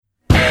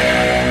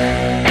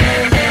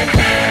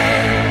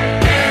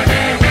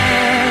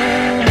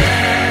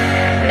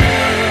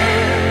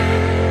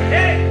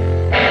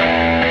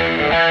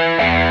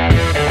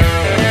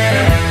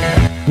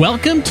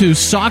Welcome to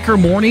Soccer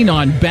Morning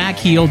on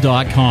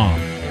Backheel.com.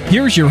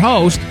 Here's your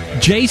host,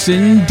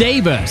 Jason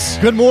Davis.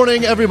 Good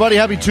morning, everybody.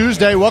 Happy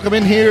Tuesday. Welcome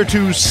in here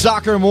to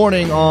Soccer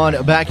Morning on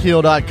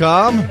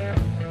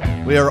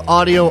Backheel.com. We are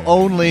audio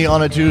only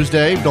on a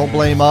Tuesday. Don't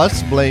blame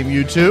us. Blame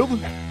YouTube.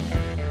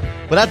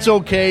 But that's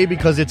okay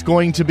because it's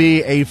going to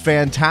be a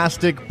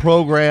fantastic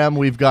program.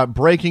 We've got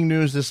breaking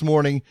news this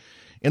morning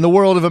in the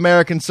world of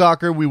American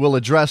soccer. We will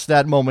address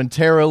that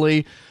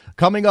momentarily.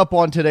 Coming up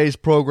on today's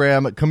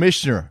program,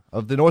 Commissioner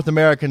of the North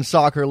American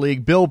Soccer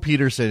League, Bill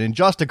Peterson, in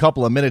just a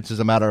couple of minutes, as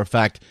a matter of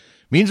fact.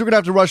 Means we're going to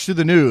have to rush through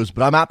the news,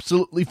 but I'm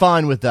absolutely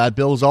fine with that.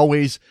 Bill's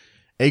always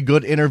a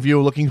good interview.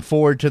 Looking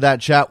forward to that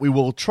chat. We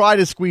will try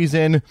to squeeze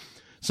in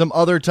some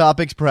other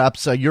topics,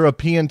 perhaps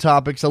European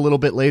topics a little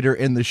bit later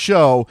in the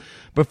show.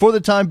 But for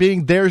the time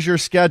being, there's your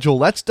schedule.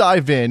 Let's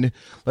dive in.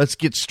 Let's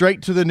get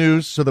straight to the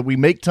news so that we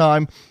make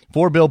time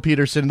for Bill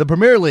Peterson. The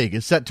Premier League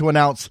is set to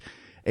announce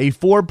a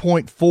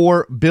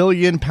 £4.4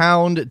 billion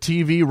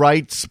TV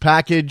rights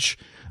package.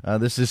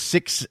 This is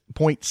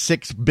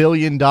 $6.6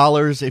 billion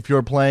if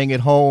you're playing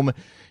at home.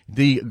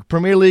 The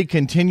Premier League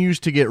continues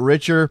to get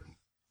richer.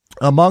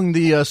 Among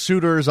the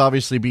suitors,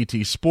 obviously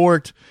BT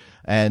Sport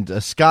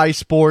and Sky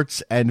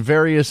Sports and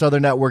various other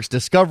networks.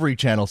 Discovery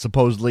Channel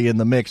supposedly in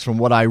the mix from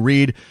what I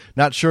read.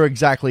 Not sure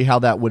exactly how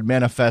that would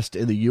manifest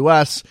in the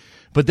U.S.,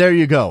 but there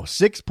you go.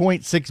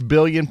 $6.6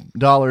 billion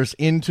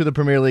into the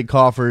Premier League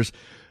coffers.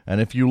 And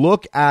if you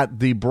look at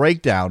the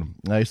breakdown,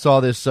 I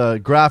saw this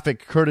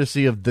graphic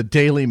courtesy of the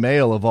Daily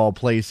Mail of all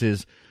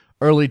places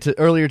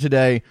earlier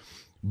today.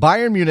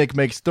 Bayern Munich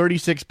makes made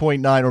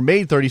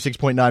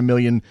 36.9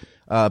 million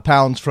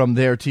pounds from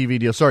their TV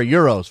deal.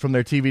 Euros from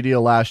their TV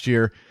deal last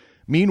year.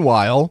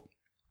 Meanwhile,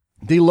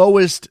 the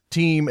lowest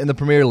team in the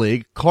Premier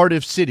League,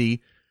 Cardiff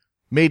City,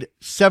 made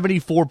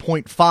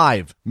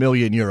 74.5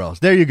 million euros.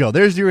 There you go.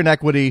 There's your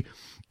inequity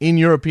in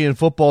European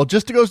football.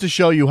 Just goes to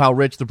show you how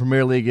rich the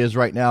Premier League is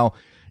right now.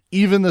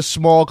 Even the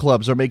small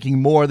clubs are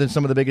making more than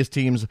some of the biggest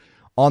teams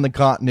on the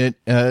continent.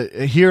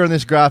 Here in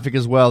this graphic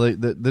as well,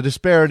 the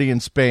disparity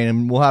in Spain,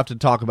 and we'll have to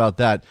talk about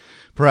that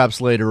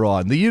perhaps later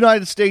on. The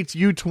United States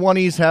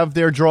U20s have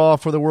their draw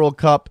for the World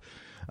Cup.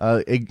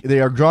 They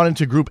are drawn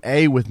into Group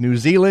A with New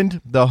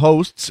Zealand, the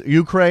hosts,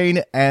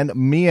 Ukraine, and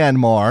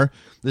Myanmar.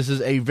 This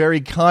is a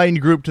very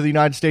kind group to the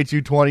United States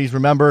U20s.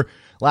 Remember,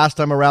 last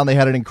time around they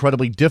had an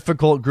incredibly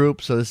difficult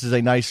group, so this is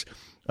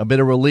a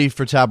bit of relief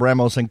for Tab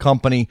Ramos and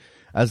company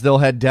as they'll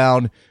head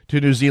down to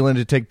New Zealand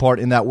to take part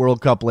in that World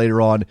Cup later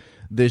on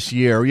this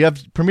year. You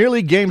have Premier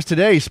League games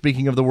today,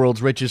 speaking of the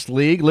world's richest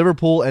league.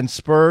 Liverpool and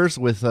Spurs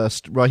with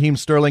Raheem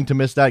Sterling to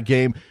miss that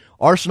game.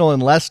 Arsenal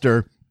and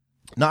Leicester.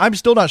 Now, I'm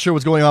still not sure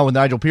what's going on with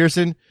Nigel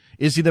Pearson.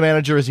 Is he the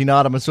manager? Is he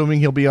not? I'm assuming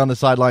he'll be on the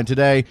sideline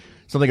today.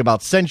 Something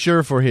about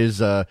censure for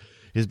his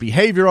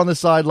behavior on the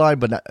sideline,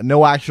 but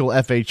no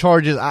actual FA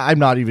charges. I'm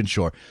not even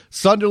sure.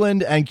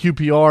 Sunderland and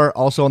QPR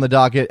also on the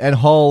docket, and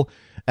Hull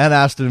and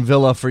Aston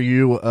Villa for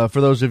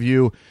those of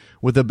you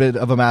with a bit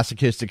of a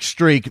masochistic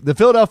streak. The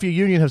Philadelphia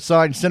Union have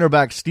signed center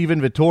back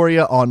Steven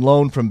Vittoria on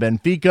loan from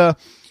Benfica.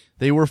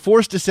 They were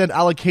forced to send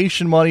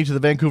allocation money to the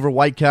Vancouver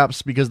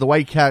Whitecaps because the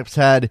Whitecaps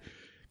had,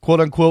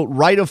 quote-unquote,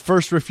 right of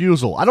first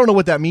refusal. I don't know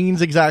what that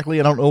means exactly.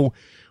 I don't know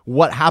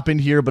what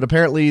happened here, but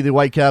apparently the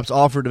Whitecaps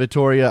offered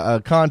Vittoria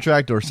a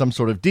contract or some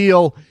sort of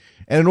deal,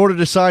 and in order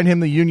to sign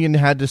him, the Union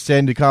had to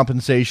send a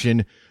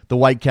compensation the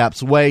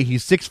Whitecaps' way.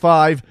 He's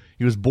 6'5".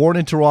 He was born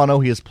in Toronto.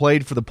 He has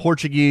played for the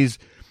Portuguese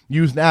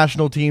youth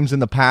national teams in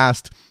the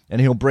past, and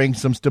he'll bring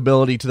some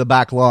stability to the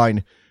back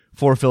line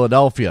for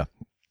Philadelphia.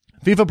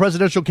 FIFA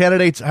presidential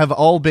candidates have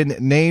all been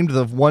named,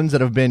 the ones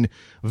that have been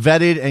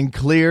vetted and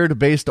cleared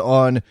based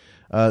on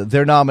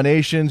their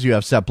nominations. You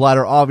have Sepp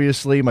Blatter,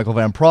 obviously, Michael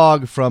van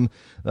Praag from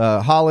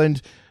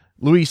Holland,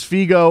 Luis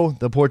Figo,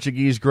 the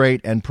Portuguese great,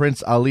 and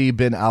Prince Ali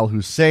bin Al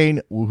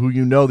Hussein, who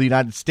the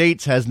United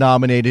States has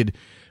nominated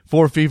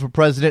for FIFA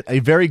president. A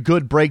very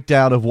good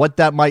breakdown of what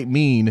that might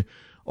mean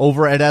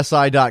over at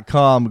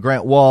SI.com.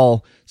 Grant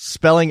Wall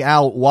spelling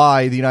out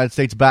why the United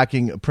States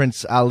backing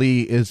Prince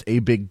Ali is a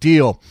big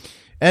deal.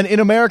 And in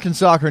American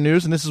soccer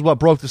news, and this is what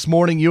broke this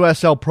morning,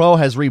 USL Pro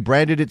has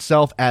rebranded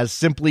itself as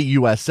simply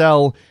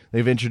USL.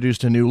 They've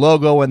introduced a new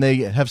logo, and they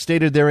have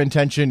stated their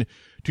intention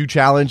to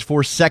challenge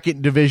for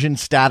second division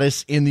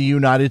status in the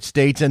United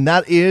States. And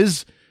that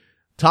is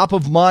top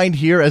of mind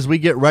here as we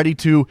get ready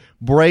to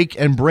break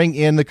and bring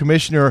in the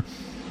commissioner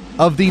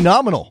of the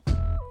nominal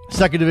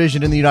second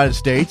division in the United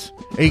States,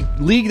 a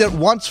league that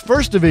wants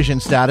first division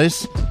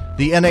status,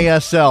 the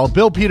NASL.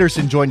 Bill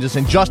Peterson joins us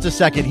in just a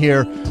second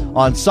here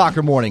on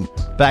Soccer Morning,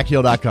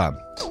 Backheel.com.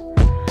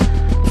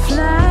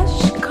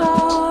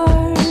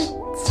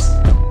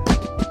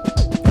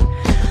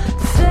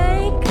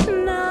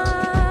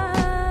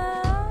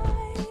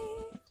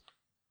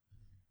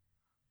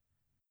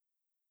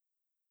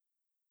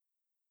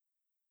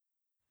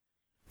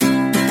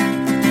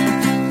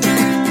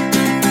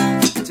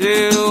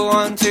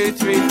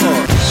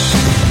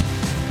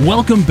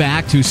 Welcome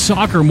back to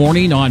Soccer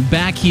Morning on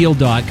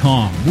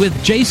Backheel.com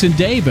with Jason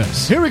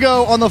Davis. Here we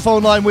go. On the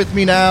phone line with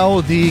me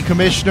now, the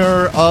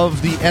commissioner of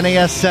the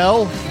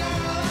NASL,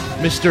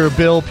 Mr.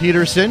 Bill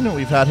Peterson.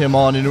 We've had him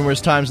on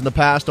numerous times in the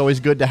past. Always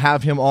good to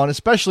have him on,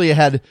 especially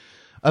ahead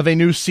of a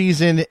new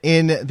season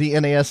in the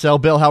NASL.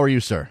 Bill, how are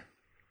you, sir?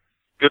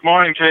 Good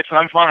morning, Jason.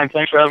 I'm fine.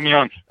 Thanks for having me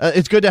on.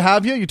 It's good to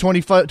have you. Your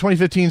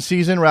 2015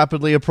 season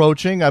rapidly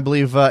approaching. I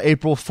believe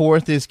April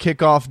 4th is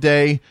kickoff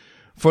day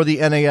for the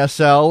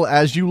NASL.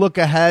 As you look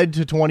ahead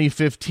to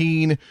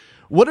 2015,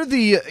 what are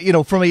the,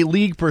 from a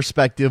league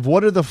perspective,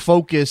 what are the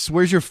focus,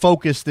 where's your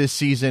focus this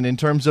season in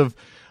terms of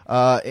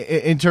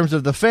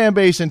the fan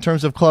base, in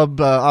terms of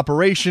club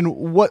operation?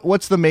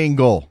 What's the main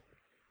goal?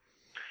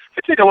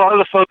 I think a lot of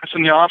the focus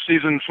in the off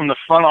season from the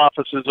front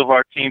offices of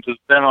our teams has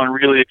been on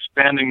really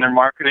expanding their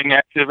marketing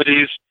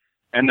activities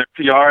and their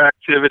PR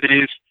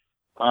activities.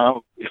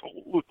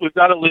 We've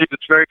got a league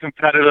that's very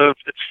competitive.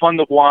 It's fun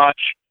to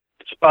watch.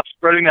 It's about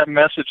spreading that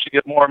message to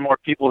get more and more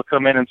people to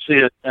come in and see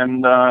it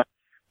and to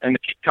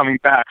keep coming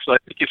back. So I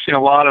think you've seen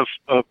a lot of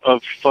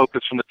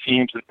focus from the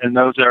teams in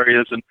those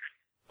areas, and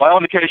by all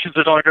indications,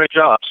 they're doing a great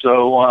job.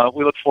 So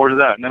we look forward to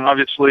that. And then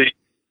obviously,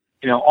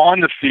 on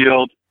the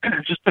field,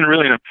 it's just been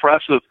really an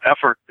impressive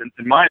effort, in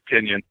my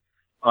opinion,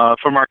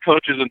 from our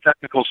coaches and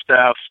technical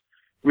staffs,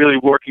 really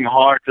working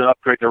hard to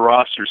upgrade their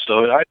rosters.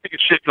 So I think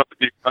it's shaping up to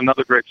be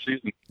another great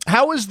season.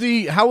 How is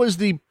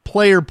the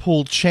player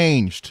pool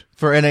changed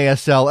for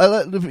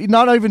NASL?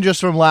 Not even just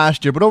from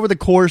last year, but over the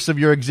course of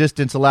your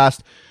existence, the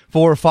last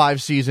 4 or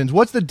 5 seasons.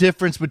 What's the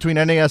difference between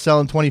NASL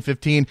in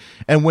 2015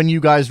 and when you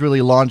guys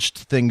really launched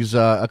things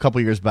a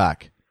couple years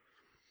back?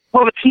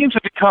 Well, the teams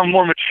have become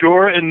more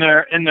mature in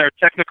their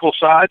technical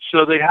side,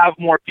 so they have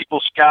more people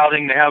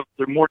scouting.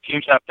 More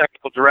teams have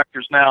technical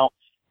directors now.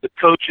 The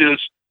coaches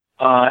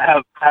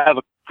have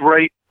a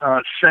great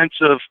sense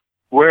of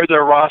where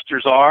their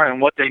rosters are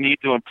and what they need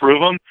to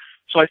improve them.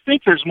 So I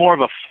think there's more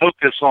of a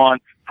focus on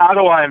how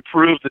do I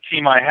improve the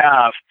team I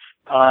have,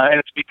 and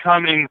it's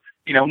becoming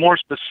more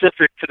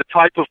specific to the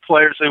type of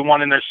players they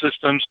want in their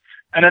systems.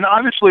 And then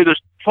obviously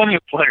there's plenty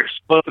of players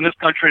both in this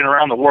country and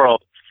around the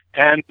world,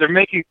 and they're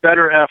making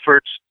better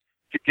efforts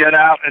to get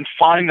out and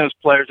find those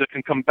players that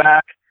can come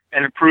back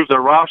and improve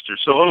their roster.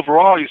 So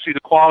overall, you see the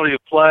quality of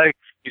play,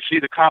 you see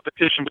the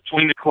competition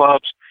between the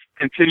clubs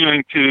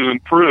continuing to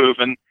improve,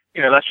 and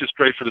that's just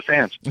great for the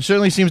fans. There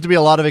certainly seems to be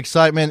a lot of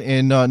excitement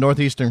in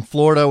northeastern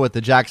Florida with the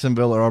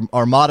Jacksonville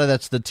Armada.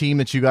 That's the team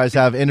that you guys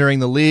have entering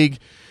the league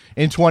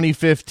in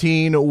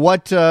 2015.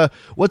 What's going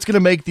to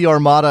make the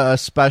Armada a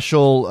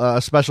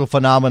special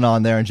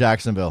phenomenon there in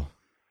Jacksonville?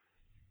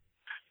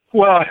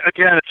 Well,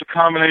 again, it's a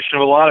combination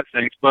of a lot of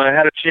things, but I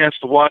had a chance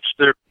to watch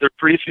their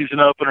preseason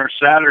opener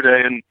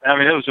Saturday, and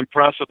it was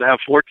impressive to have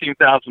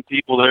 14,000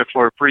 people there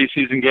for a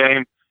preseason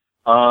game.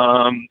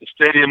 The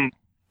stadium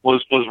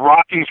was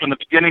rocking from the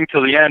beginning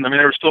to the end.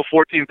 There were still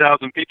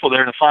 14,000 people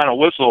there in the final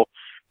whistle,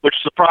 which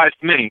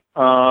surprised me.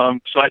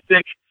 So I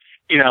think,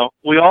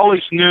 we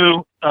always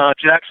knew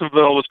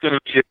Jacksonville was going to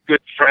be a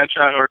good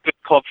franchise or a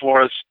good club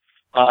for us,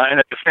 and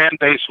that the fan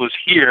base was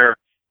here.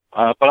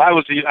 But I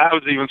was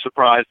even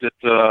surprised at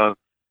the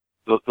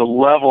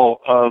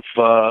level of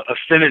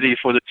affinity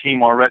for the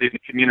team already in the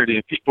community,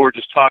 and people were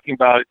just talking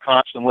about it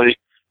constantly.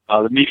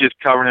 The media's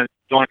covering it,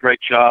 doing a great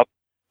job.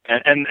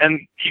 And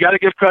you got to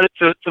give credit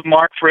to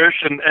Mark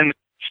Frisch and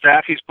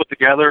staff he's put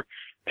together.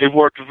 They've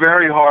worked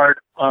very hard,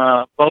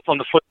 both on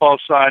the football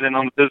side and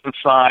on the business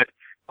side,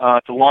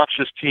 to launch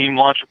this team,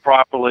 launch it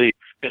properly.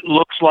 It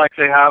looks like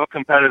they have a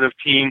competitive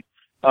team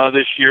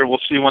this year.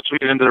 We'll see once we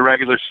get into the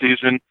regular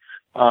season.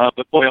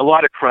 But boy, a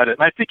lot of credit.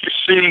 And I think you're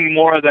seeing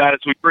more of that as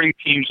we bring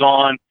teams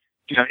on.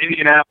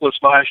 Indianapolis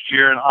last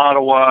year and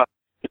Ottawa,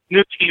 the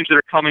new teams that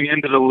are coming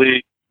into the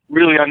league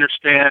really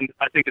understand,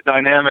 I think, the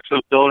dynamics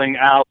of building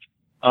out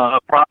a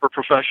proper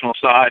professional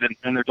side,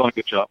 and they're doing a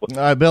good job with it.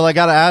 All right, Bill, I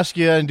got to ask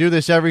you, and do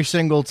this every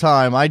single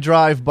time. I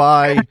drive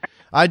by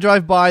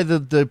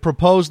the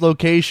proposed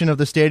location of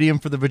the stadium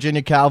for the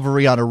Virginia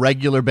Cavalry on a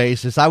regular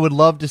basis. I would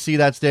love to see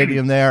that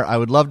stadium there. I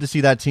would love to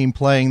see that team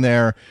playing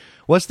there.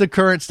 What's the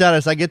current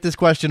status? I get this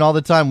question all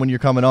the time when you're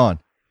coming on.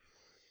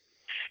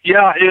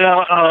 Yeah,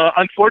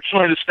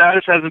 unfortunately, the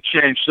status hasn't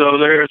changed. So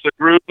there's a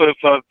group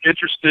of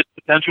interested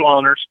potential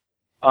owners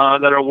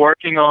that are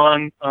working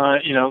on,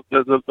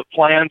 the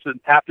plans that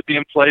have to be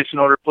in place in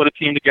order to put a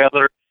team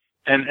together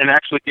and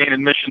actually gain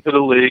admission to the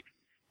league.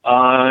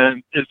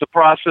 Is the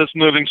process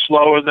moving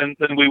slower than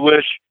we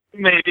wish?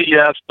 Maybe,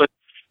 yes, but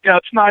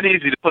it's not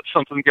easy to put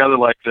something together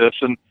like this.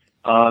 And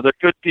they're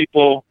good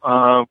people.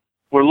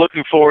 We're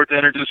looking forward to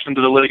introducing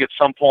to the league at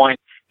some point.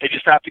 They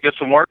just have to get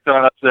some work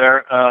done up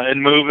there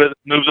and move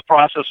the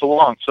process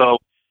along. So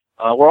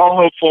we're all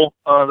hopeful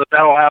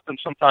that will happen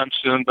sometime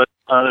soon, but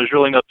there's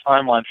really no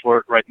timeline for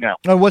it right now.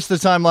 What's the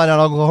timeline on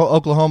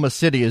Oklahoma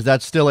City? Is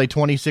that still a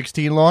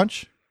 2016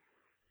 launch?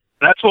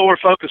 That's what we're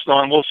focused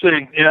on. We'll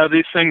see.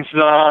 These things,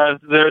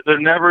 they're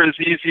never as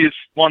easy as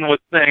one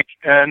would think,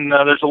 and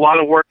there's a lot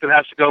of work that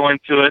has to go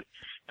into it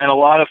and a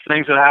lot of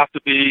things that have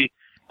to be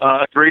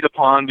agreed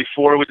upon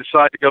before we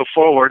decide to go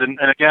forward. And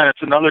again,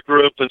 it's another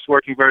group that's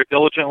working very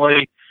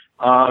diligently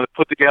to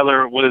put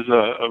together what is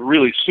a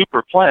really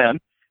super plan.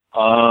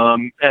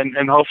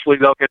 And hopefully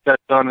they'll get that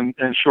done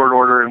in short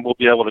order, and we'll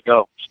be able to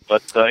go.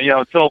 But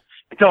until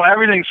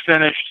everything's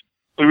finished,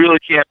 we really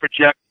can't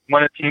project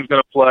when a team's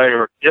going to play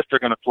or if they're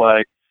going to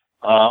play.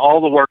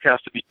 All the work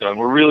has to be done.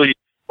 We're really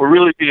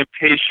being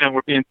patient.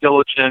 We're being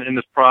diligent in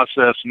this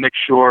process and make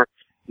sure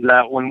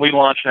that when we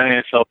launch an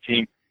NASL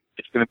team,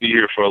 it's going to be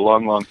here for a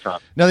long, long time.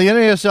 Now, the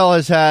NASL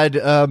has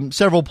had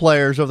several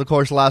players over the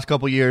course of the last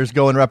couple of years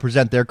go and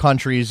represent their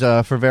countries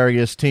for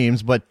various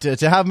teams. But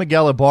to have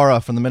Miguel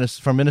Ibarra from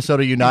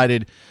Minnesota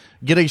United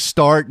get a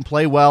start and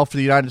play well for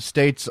the United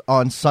States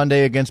on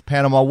Sunday against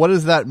Panama, what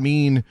does that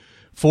mean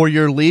for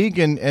your league,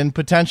 and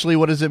potentially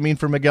what does it mean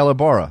for Miguel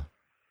Ibarra?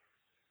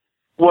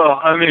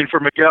 Well, I mean, for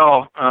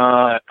Miguel,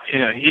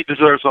 he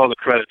deserves all the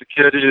credit. The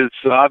kid is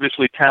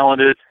obviously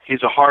talented.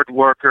 He's a hard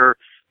worker,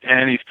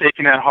 and he's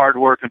taken that hard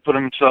work and put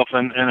himself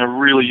in a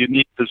really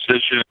unique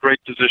position, a great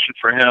position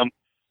for him.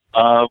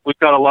 We've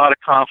got a lot of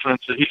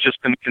confidence that he's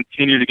just going to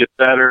continue to get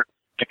better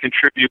and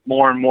contribute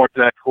more and more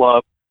to that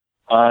club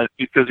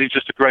because he's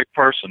just a great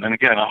person. And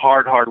again, a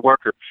hard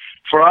worker.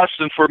 For us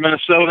and for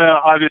Minnesota,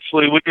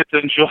 obviously, we get to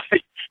enjoy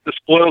the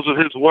spoils of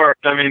his work.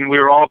 I mean, we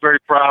were all very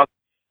proud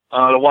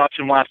to watch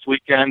him last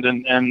weekend,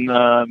 and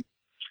I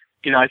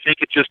think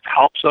it just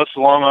helps us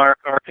along our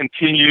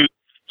continued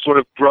sort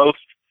of growth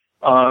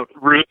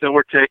route that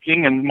we're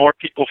taking, and more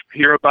people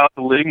hear about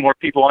the league, more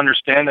people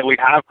understand that we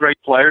have great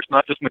players,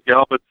 not just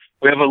Miguel, but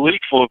we have a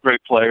league full of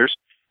great players,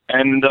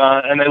 and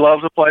they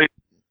love to play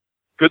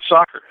good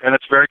soccer, and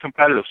it's very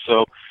competitive.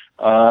 So,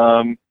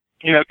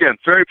 again,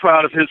 very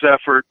proud of his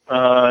effort.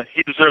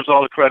 He deserves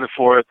all the credit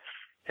for it,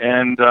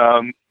 and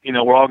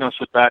we're all going to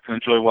sit back and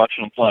enjoy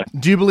watching him play.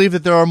 Do you believe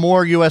that there are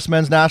more U.S.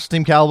 men's national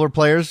team caliber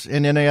players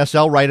in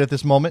NASL right at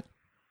this moment?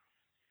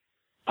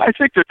 I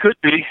think there could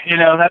be.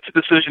 That's a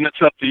decision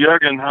that's up to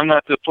Jurgen. I'm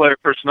not the player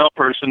personnel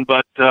person,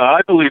 but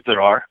I believe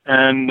there are.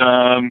 And,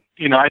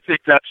 I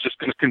think that's just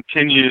going to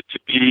continue to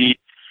be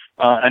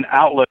an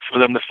outlet for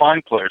them to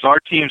find players. Our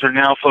teams are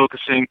now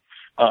focusing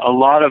a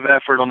lot of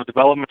effort on the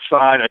development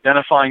side,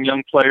 identifying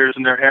young players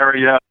in their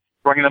area,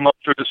 bringing them up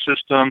through the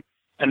system,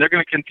 and they're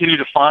going to continue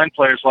to find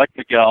players like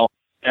Miguel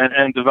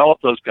and develop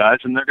those guys,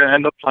 and they're going to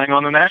end up playing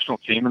on the national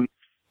team. And,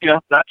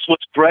 that's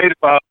what's great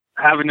about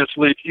having this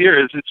league here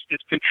is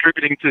it's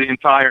contributing to the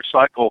entire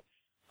cycle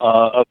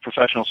of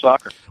professional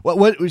soccer.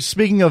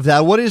 Speaking of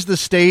that, what is the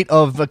state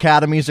of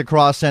academies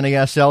across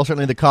NASL?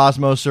 Certainly the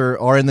Cosmos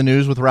are in the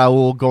news with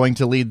Raul going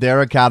to lead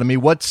their academy.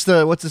 What's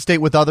the state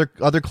with other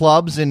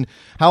clubs, and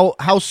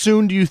how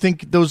soon do you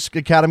think those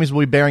academies will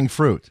be bearing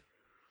fruit?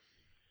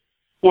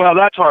 Well,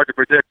 that's hard to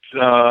predict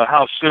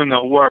how soon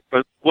they'll work,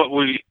 but what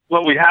we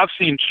have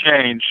seen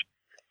change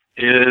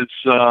is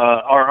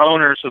our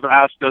owners have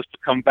asked us to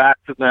come back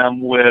to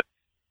them with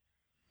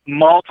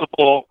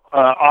multiple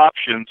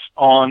options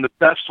on the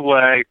best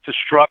way to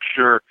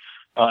structure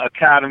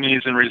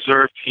academies and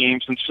reserve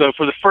teams. And so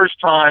for the first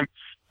time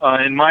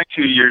in my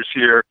 2 years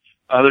here,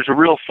 there's a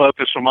real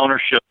focus from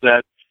ownership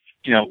that,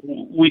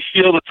 we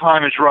feel the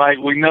time is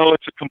right. We know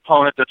it's a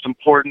component that's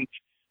important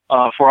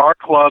for our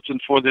clubs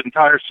and for the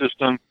entire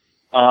system.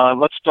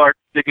 Let's start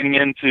digging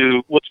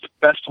into what's the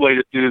best way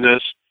to do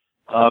this.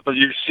 But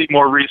you see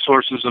more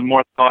resources and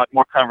more thought,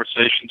 more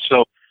conversation.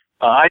 So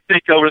I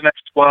think over the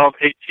next 12,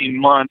 18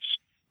 months,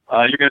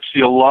 you're going to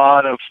see a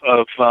lot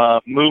of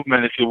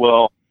movement, if you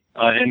will,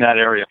 in that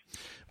area.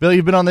 Bill,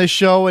 you've been on this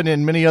show and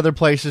in many other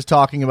places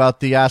talking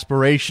about the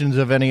aspirations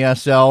of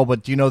NASL,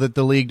 but you know that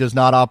the league does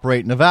not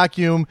operate in a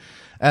vacuum.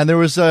 And there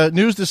was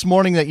news this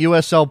morning that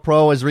USL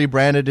Pro has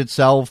rebranded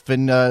itself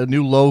and a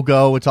new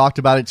logo. It talked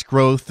about its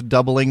growth,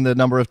 doubling the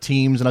number of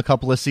teams in a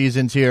couple of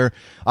seasons here.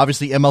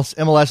 Obviously,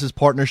 MLS's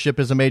partnership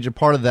is a major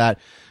part of that.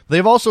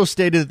 They've also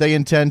stated that they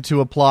intend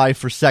to apply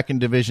for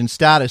second division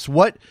status.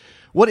 What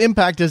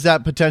impact does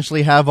that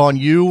potentially have on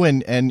you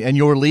and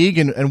your league,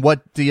 and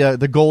what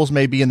the goals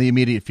may be in the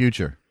immediate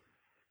future?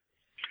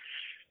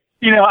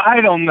 I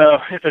don't know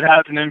if it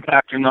has an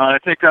impact or not. I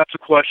think that's a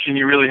question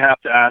you really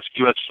have to ask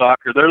U.S.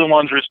 Soccer. They're the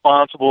ones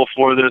responsible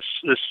for this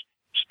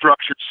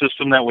structured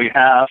system that we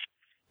have.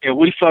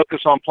 We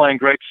focus on playing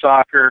great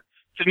soccer.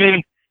 To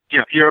me,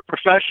 you're a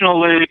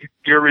professional league,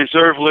 you're a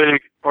reserve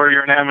league, or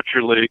you're an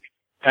amateur league.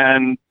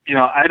 And,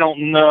 I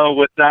don't know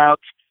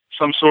without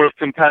some sort of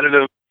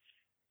competitive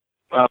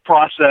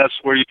process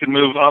where you can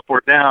move up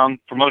or down,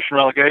 promotion,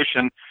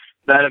 relegation,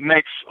 that it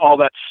makes all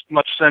that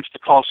much sense to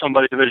call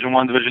somebody Division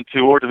I, Division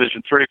II, or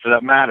Division III for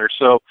that matter.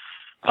 So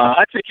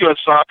I think U.S.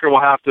 Soccer will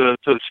have to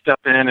step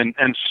in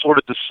and sort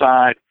of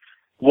decide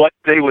what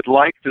they would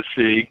like to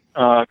see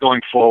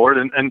going forward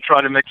and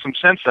try to make some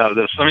sense out of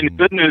this. I mean, the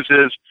good news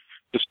is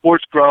the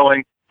sport's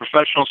growing,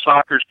 professional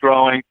soccer's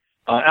growing.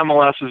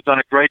 MLS has done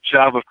a great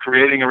job of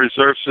creating a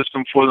reserve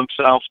system for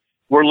themselves.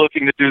 We're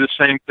looking to do the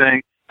same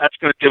thing. That's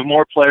going to give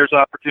more players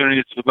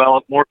opportunities to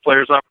develop, more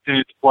players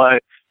opportunities to play.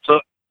 So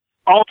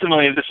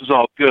ultimately, this is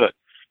all good.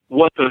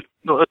 What the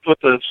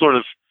sort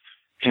of,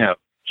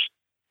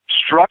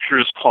 structure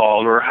is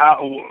called or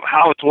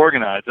how it's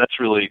organized. That's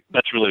really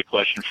a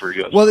question for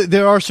you. Well,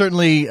 there are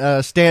certainly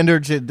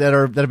standards that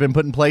have been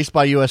put in place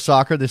by U.S.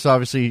 Soccer. This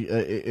obviously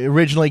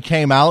originally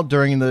came out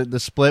during the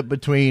split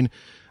between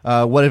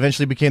what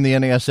eventually became the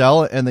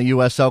NASL and the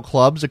USL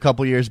clubs a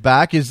couple years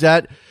back. Is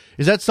that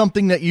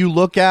something that you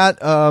look at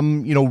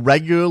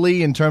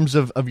regularly in terms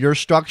of your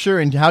structure,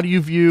 and how do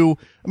you view,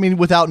 I mean,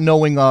 without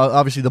knowing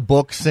obviously the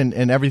books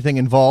and everything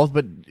involved,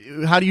 but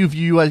how do you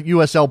view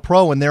USL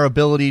Pro and their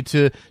ability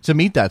to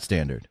meet that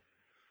standard?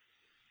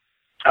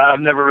 I've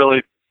never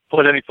really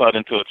put any thought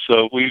into it.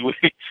 So we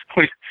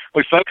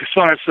focus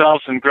on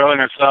ourselves and growing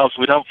ourselves.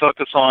 We don't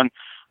focus on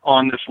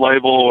this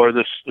label or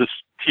this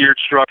tiered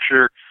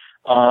structure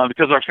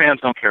because our fans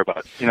don't care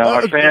about it.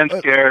 Our fans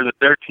care that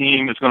their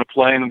team is going to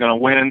play and going to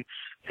win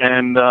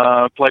and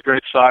play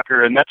great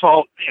soccer, and that's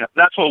all.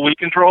 That's what we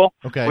control.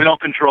 Okay. We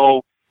don't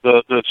control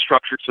the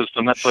structured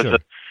system. That's sure.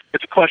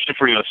 It's a question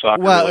for U.S.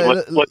 Soccer, well,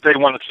 really, what they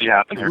want to see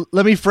happen here.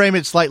 Let me frame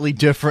it slightly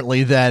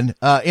differently then.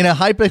 In a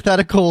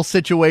hypothetical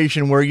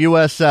situation where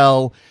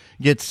USL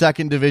gets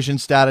second division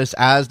status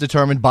as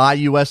determined by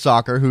U.S.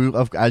 Soccer,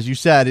 who, as you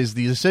said, is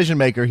the decision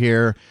maker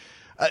here,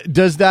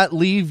 does that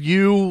leave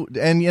you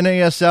and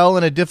NASL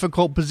in a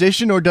difficult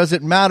position, or does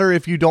it matter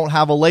if you don't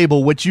have a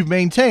label, which you've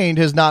maintained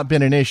has not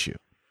been an issue?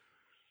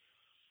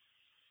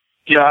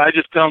 Yeah, I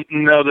just don't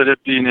know that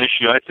it'd be an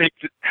issue. I think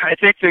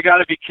they got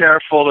to be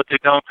careful that they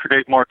don't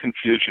create more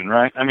confusion,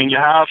 right? I mean, you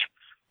have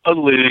a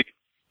league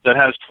that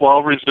has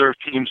 12 reserve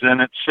teams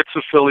in it, 6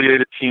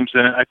 affiliated teams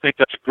in it. I think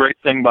that's a great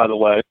thing, by the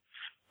way.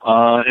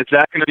 Is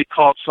that going to be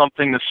called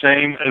something the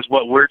same as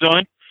what we're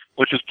doing,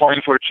 which is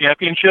playing for a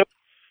championship?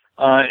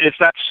 If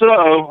that's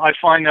so, I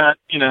find that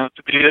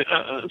to be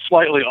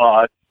slightly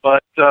odd,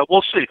 but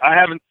we'll see. I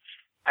haven't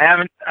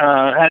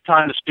had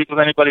time to speak with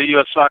anybody at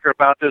U.S. Soccer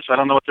about this. I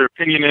don't know what their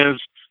opinion is.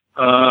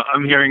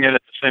 I'm hearing it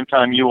at the same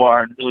time you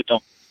are, and really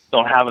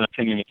don't have an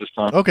opinion at this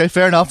time. Okay,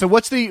 fair enough. And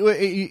what's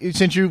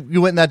since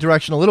you went in that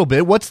direction a little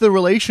bit, what's the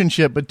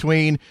relationship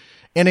between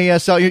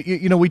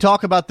NASL? We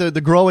talk about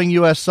the growing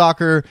U.S.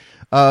 Soccer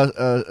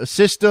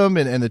system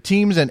and the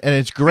teams, and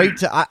it's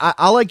great.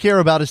 All I care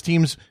about is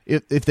teams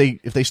if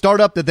they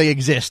start up, that they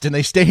exist and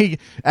they stay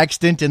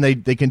extant and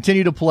they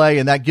continue to play,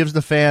 and that gives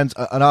the fans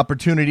an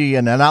opportunity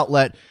and an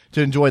outlet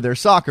to enjoy their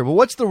soccer. But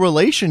what's the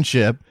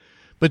relationship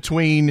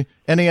between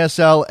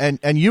NASL and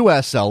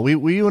USL?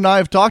 You and I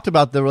have talked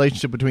about the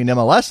relationship between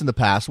MLS in the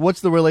past. What's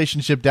the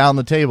relationship down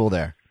the table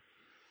there?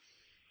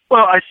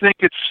 Well, I think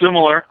it's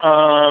similar.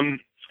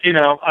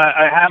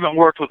 I haven't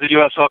worked with the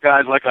USL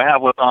guys like I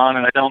have with Don,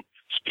 and I don't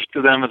speak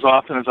to them as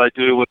often as I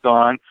do with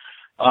Don.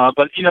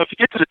 But if you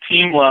get to the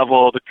team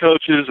level, the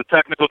coaches, the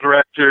technical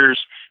directors,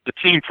 the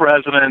team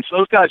presidents,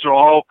 those guys are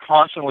all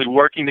constantly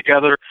working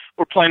together.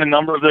 We're playing a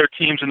number of their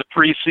teams in the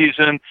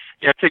preseason.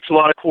 It takes a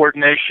lot of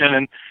coordination,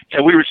 and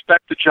we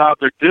respect the job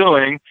they're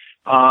doing.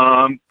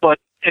 But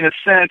in a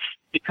sense,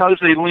 because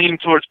they lean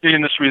towards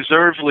being this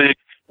reserve league,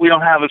 we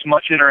don't have as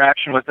much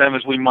interaction with them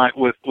as we might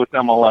with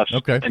MLS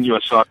and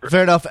U.S. Soccer.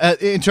 Fair enough.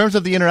 In terms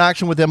of the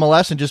interaction with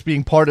MLS and just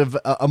being part of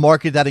a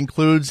market that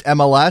includes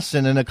MLS,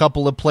 and in a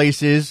couple of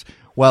places,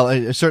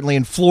 well, certainly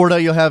in Florida,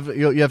 you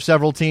have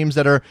several teams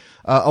that are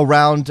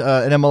around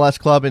an MLS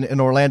club in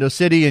Orlando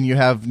City, and you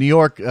have New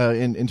York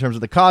in terms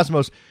of the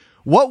Cosmos.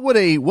 What would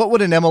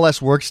an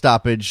MLS work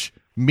stoppage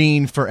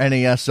mean for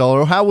NASL,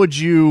 or how would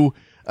you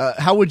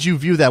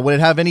view that? Would it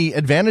have any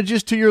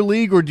advantages to your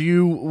league, or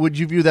would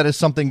you view that as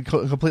something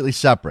completely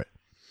separate?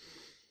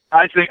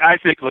 I think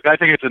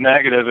it's a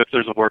negative if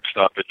there's a work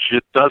stoppage.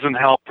 It doesn't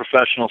help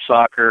professional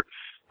soccer.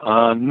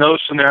 No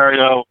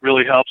scenario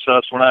really helps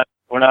us.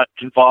 We're not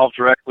involved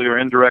directly or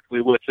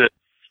indirectly with it.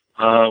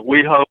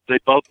 We hope they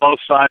both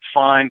sides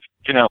find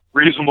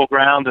reasonable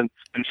ground and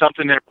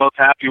something they're both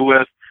happy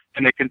with,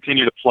 and they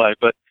continue to play.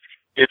 But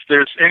if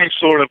there's any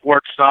sort of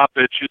work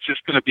stoppage, it's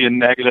just going to be a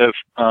negative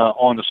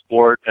on the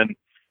sport, and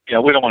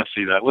we don't want to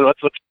see that.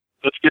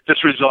 Let's get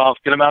this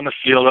resolved, get them out in the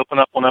field, open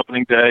up on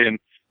opening day, and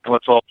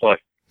let's all play.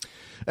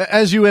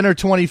 As you enter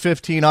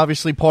 2015,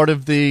 obviously part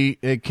of the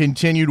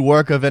continued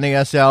work of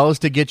NASL is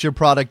to get your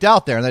product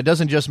out there, and that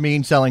doesn't just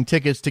mean selling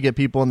tickets to get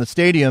people in the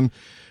stadium,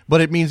 but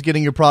it means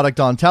getting your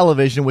product on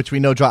television, which we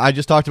know. I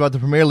just talked about the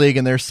Premier League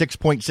and their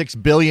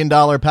 $6.6 billion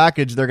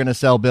package they're going to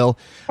sell, Bill.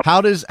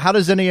 How does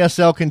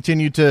NASL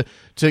continue to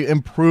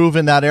improve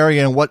in that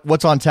area, and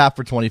what's on tap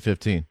for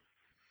 2015?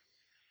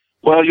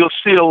 Well, you'll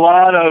see a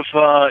lot of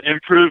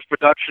improved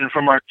production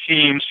from our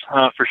teams,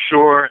 for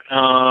sure.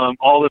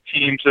 All the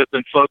teams have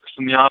been focused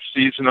in the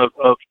off-season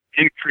of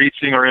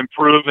increasing or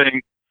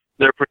improving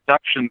their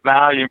production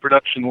value and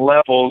production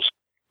levels.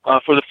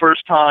 For the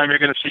first time, you're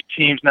going to see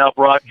teams now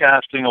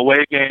broadcasting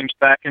away games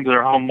back into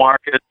their home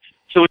market.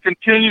 So we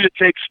continue to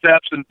take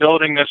steps in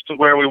building this to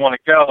where we want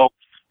to go.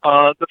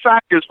 The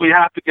fact is we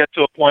have to get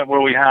to a point where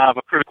we have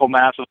a critical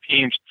mass of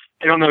teams.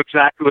 I don't know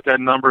exactly what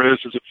that number is.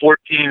 Is it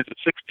 14? Is it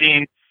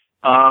 16?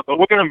 But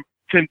we're going to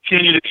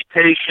continue to be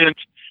patient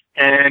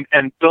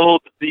and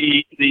build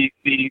the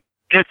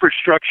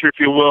infrastructure, if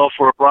you will,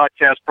 for a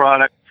broadcast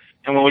product.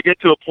 And when we get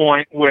to a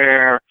point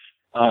where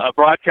a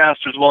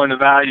broadcaster is willing to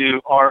value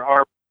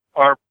our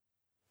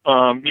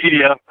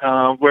media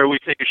where we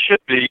think it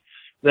should be,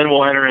 then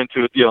we'll enter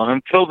into a deal. And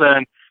until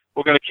then,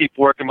 we're going to keep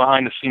working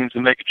behind the scenes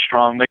and make it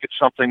strong, make it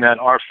something that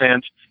our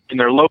fans in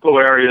their local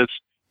areas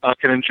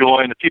can enjoy,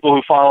 and the people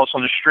who follow us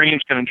on the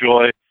streams can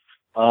enjoy.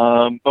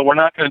 But we're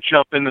not going to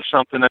jump into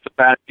something that's a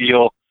bad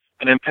deal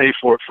and then pay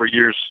for it for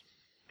years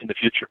in the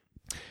future.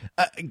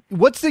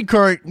 What's the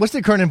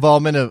current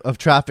involvement of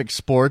Traffic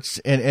Sports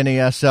and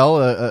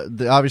NASL?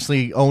 They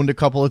obviously owned a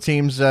couple of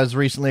teams as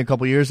recently a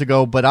couple of years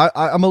ago, but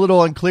I'm a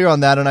little unclear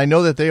on that, and I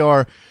know that they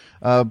are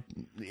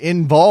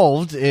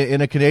involved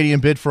in a Canadian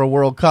bid for a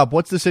World Cup.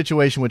 What's the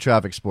situation with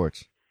Traffic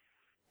Sports?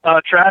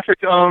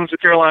 Traffic owns the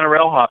Carolina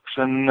Railhawks,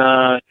 and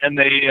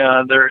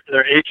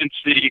their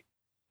agency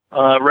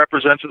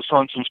represents us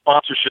on some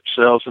sponsorship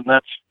sales, and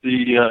that's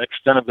the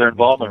extent of their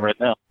involvement right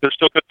now. They're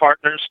still good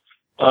partners.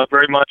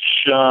 Very much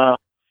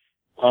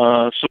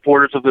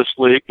supporters of this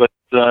league, but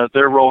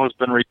their role has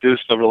been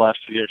reduced over the last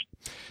 2 years.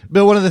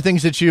 Bill, one of the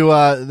things that you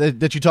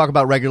that you talk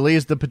about regularly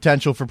is the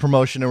potential for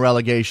promotion and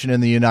relegation in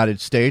the United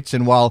States.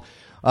 And while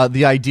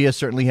the idea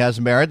certainly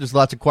has merit, there's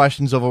lots of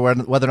questions over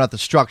whether or not the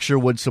structure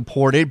would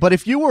support it. But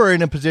if you were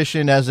in a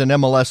position as an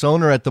MLS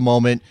owner at the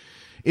moment,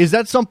 is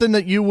that something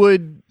that you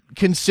would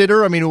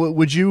consider? I mean,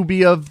 would you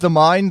be of the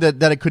mind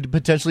that it could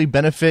potentially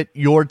benefit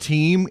your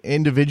team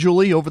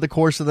individually over the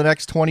course of the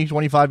next 20,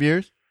 25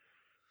 years?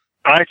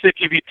 I think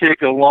if you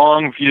take a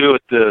long view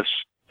at this,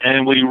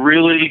 and we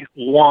really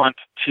want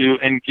to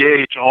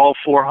engage all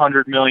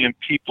 400 million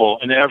people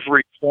in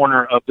every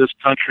corner of this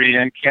country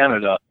and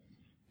Canada,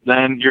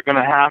 then you're going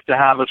to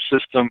have a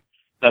system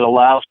that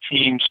allows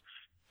teams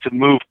to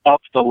move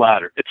up the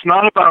ladder. It's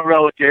not about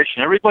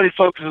relegation. Everybody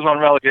focuses on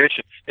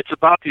relegation. It's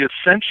about the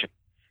ascension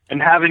and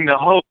having the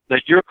hope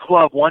that your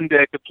club one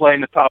day could play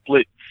in the top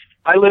league.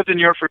 I lived in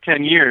Europe for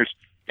 10 years,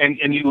 and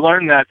you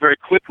learn that very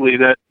quickly,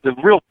 that the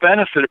real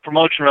benefit of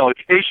promotion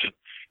relegation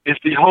is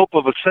the hope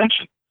of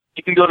ascension.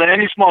 You can go to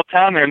any small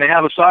town there, and they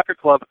have a soccer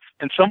club,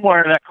 and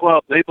somewhere in that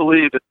club, they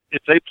believe that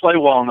if they play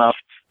well enough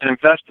and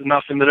invest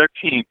enough into their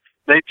team,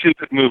 they too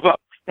could move up.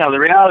 Now, the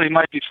reality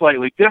might be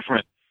slightly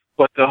different,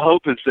 but the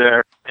hope is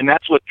there, and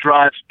that's what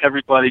drives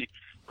everybody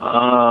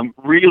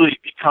really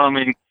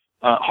becoming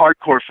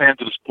hardcore fans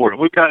of the sport.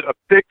 We've got a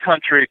big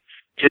country.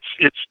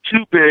 It's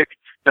too big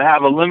to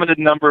have a limited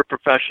number of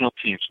professional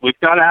teams. We've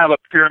got to have a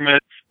pyramid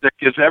that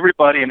gives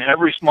everybody in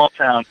every small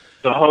town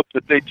the hope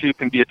that they too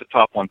can be at the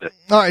top one day.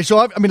 All right, so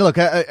I mean, look,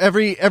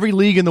 every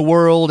league in the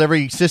world,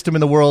 every system in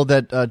the world,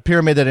 that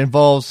pyramid that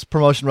involves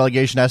promotion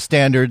relegation has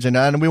standards,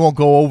 and we won't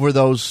go over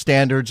those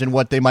standards and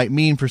what they might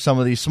mean for some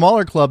of these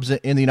smaller clubs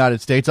in the United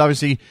States.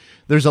 Obviously,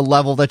 there's a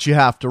level that you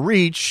have to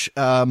reach,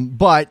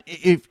 but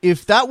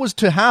if that was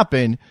to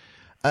happen,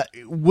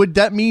 would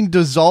that mean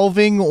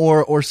dissolving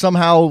or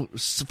somehow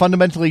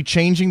fundamentally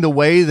changing the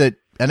way that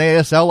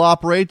NASL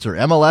operates or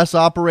MLS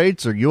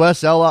operates or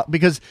USL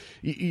because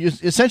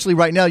essentially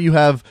right now you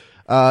have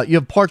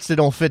parts that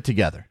don't fit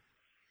together?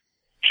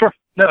 Sure.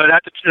 No, there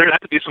have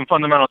to be some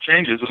fundamental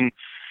changes. And,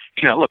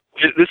 look,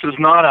 this is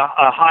not a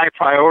high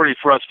priority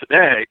for us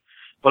today,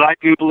 but I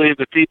do believe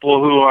that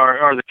people who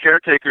are the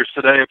caretakers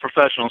today of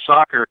professional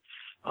soccer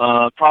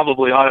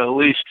probably ought to at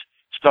least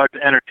start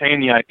to entertain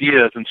the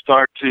ideas and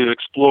start to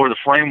explore the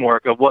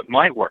framework of what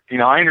might work.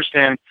 I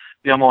understand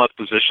the MLS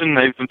position.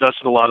 They've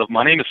invested a lot of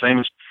money, the same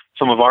as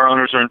some of our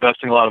owners are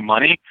investing a lot of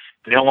money.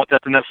 They don't want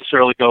that to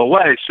necessarily go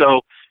away.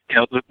 So,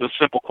 the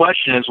simple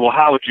question is, well,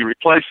 how would you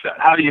replace that?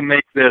 How do you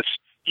make this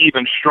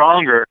even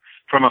stronger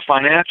from a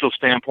financial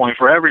standpoint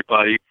for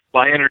everybody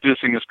by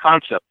introducing this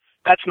concept?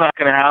 That's not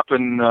going to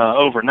happen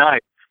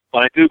overnight,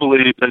 but I do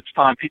believe that it's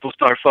time people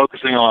start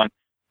focusing on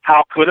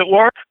how could it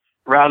work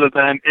rather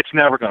than it's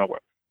never going to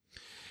work.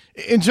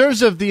 In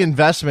terms of the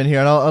investment here,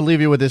 and I'll leave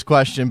you with this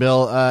question,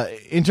 Bill.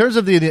 In terms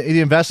of the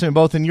investment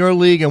both in your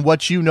league and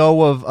what you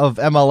know of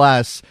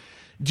MLS,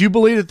 do you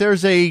believe that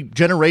there's a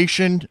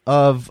generation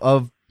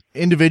of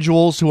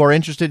individuals who are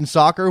interested in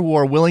soccer who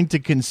are willing to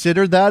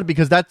consider that?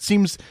 Because that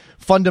seems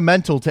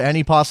fundamental to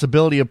any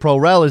possibility of pro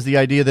rel, is the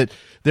idea that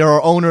there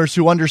are owners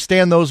who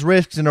understand those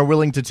risks and are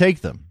willing to take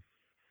them.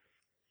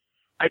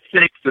 I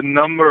think the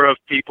number of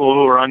people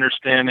who are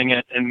understanding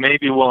it and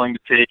maybe willing to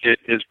take it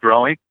is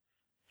growing.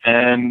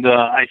 And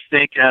I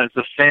think as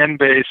the fan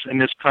base in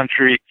this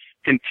country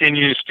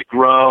continues to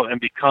grow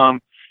and become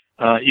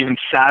even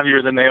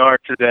savvier than they are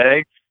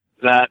today,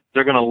 that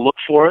they're going to look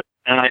for it.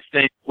 And I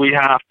think we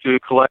have to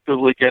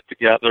collectively get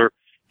together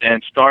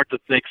and start to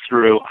think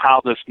through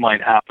how this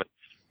might happen.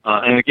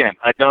 And again,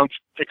 I don't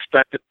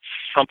expect it's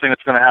something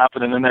that's going to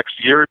happen in the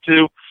next year or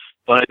two,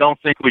 but I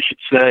don't think we should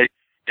say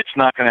it's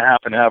not going to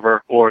happen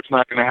ever or it's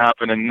not going to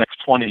happen in the next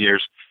 20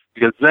 years,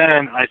 because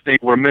then I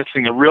think we're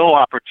missing a real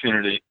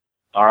opportunity.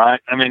 All right.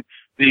 I mean,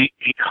 the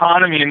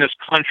economy in this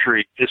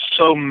country is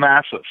so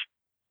massive,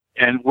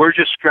 and we're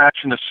just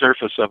scratching the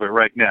surface of it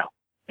right now.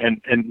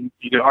 And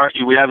you could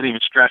argue we haven't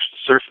even scratched the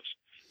surface.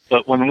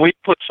 But when we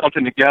put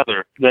something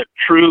together that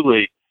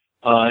truly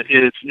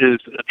is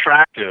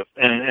attractive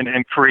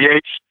and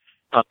creates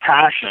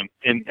passion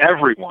in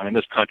everyone in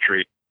this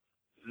country,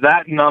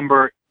 that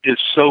number is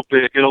so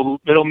big.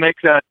 It'll make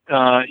that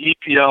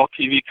EPL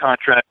TV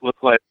contract look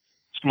like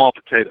small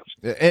potatoes.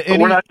 But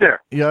we're not there.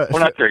 Yeah,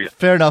 we're not there yet.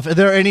 Fair enough. Are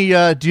there any?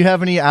 Do you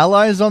have any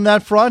allies on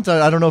that front?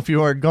 I don't know if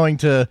you are going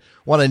to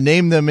want to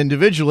name them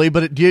individually,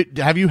 but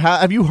have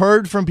you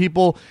heard from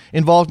people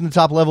involved in the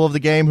top level of the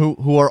game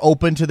who are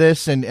open to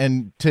this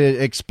and to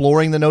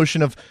exploring the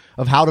notion of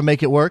how to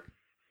make it work?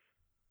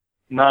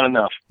 Not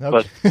enough,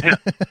 Okay. but yeah,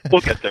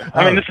 we'll get there.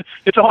 I mean,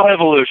 it's a whole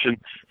evolution,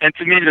 and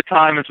to me, the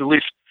time is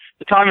right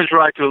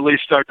to at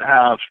least start to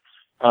have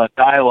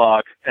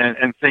dialogue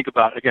and think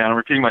about, again, I'm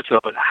repeating myself,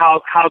 but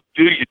how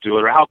do you do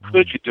it, or how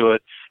could you do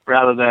it,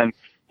 rather than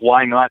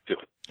why not do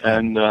it?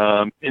 And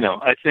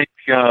I think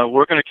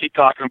we're going to keep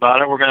talking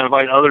about it. We're going to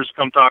invite others to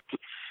come talk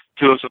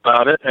to us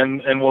about it,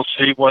 and we'll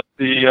see what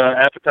the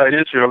appetite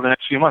is here over the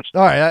next few months.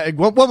 All right,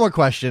 one more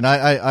question.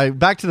 I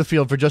back to the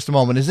field for just a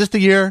moment. Is this the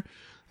year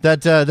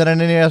that an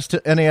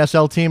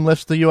NASL team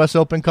lifts the U.S.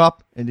 Open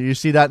Cup? And do you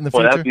see that in the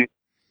future?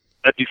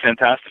 That'd be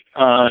fantastic.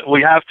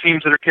 We have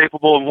teams that are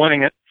capable of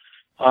winning it.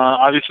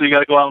 Obviously, you got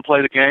to go out and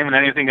play the game, and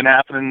anything can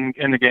happen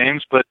in the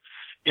games. But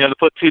to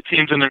put two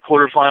teams in their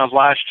quarterfinals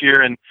last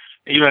year, and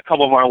even a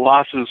couple of our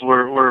losses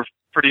were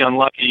pretty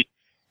unlucky.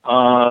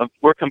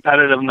 We're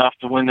competitive enough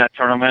to win that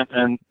tournament,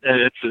 and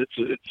it's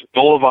a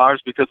goal of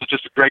ours because it's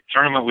just a great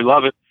tournament. We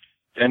love it,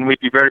 and we'd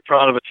be very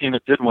proud of a team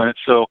that did win it.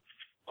 So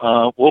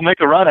we'll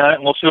make a run at it,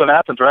 and we'll see what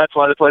happens. Right? That's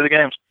why they play the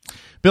games.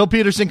 Bill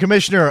Peterson,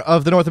 Commissioner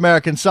of the North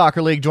American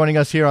Soccer League, joining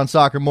us here on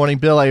Soccer Morning.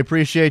 Bill, I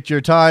appreciate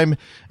your time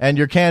and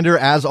your candor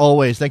as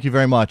always. Thank you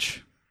very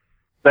much.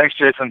 Thanks,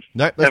 Jason.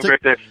 Right, have a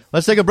great day.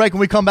 Let's take a break. When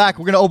we come back,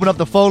 we're going to open up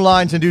the phone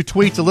lines and do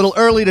tweets a little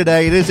early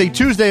today. It is a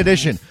Tuesday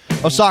edition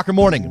of Soccer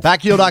Morning.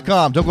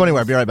 Backheel.com. Don't go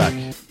anywhere. Be right back.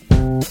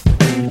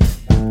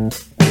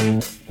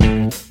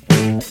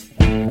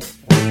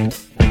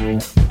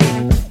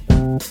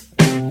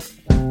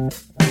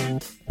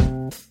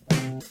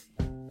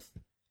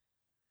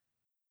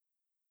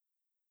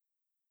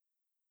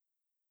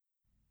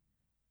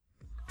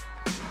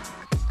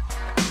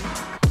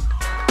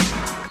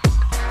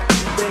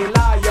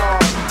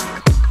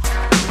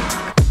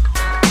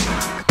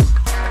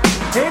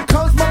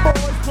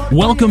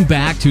 Welcome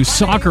back to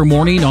Soccer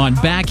Morning on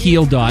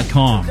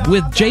Backheel.com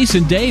with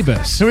Jason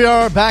Davis. Here we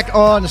are back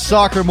on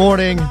Soccer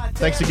Morning.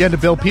 Thanks again to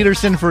Bill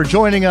Peterson for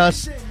joining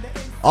us.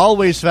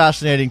 Always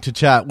fascinating to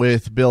chat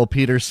with Bill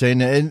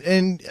Peterson.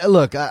 And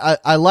look,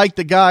 I like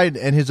the guy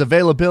and his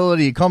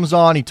availability. He comes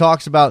on, he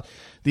talks about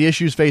the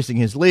issues facing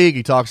his league.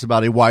 He talks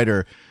about a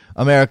wider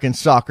American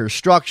soccer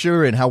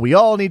structure and how we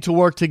all need to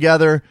work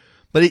together.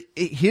 But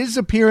his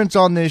appearance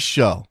on this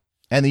show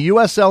and the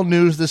USL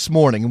news this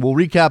morning, and we'll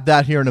recap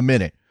that here in a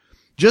minute,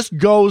 just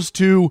goes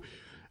to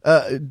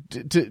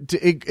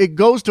it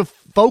goes to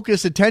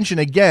focus attention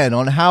again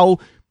on how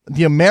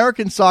the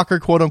American soccer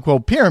quote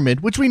unquote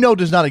pyramid, which we know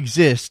does not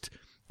exist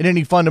in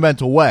any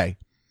fundamental way,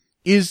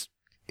 is,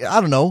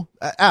 I don't know,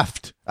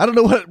 effed. I don't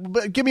know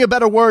what, give me a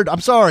better word.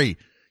 I'm sorry.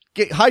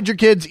 Hide your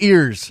kids'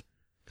 ears.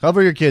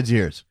 Cover your kids'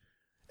 ears.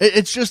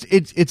 It's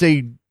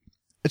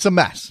a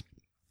mess.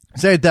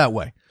 Say it that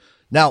way.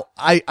 Now,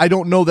 I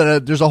don't know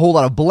that there's a whole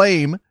lot of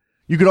blame.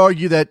 You could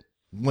argue that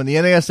when the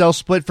NASL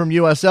split from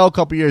USL a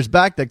couple years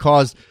back, that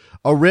caused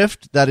a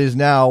rift that is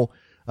now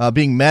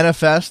being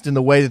manifest in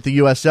the way that the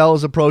USL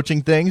is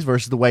approaching things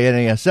versus the way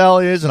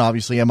NASL is, and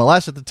obviously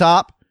MLS at the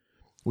top.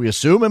 We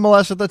assume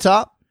MLS at the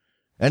top.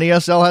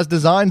 NASL has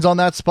designs on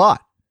that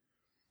spot.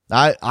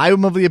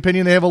 I'm of the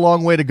opinion they have a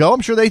long way to go.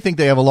 I'm sure they think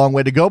they have a long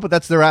way to go, but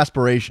that's their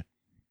aspiration.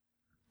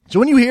 So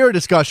when you hear a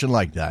discussion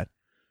like that,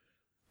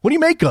 what do you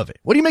make of it?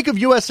 What do you make of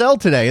USL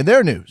today and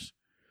their news?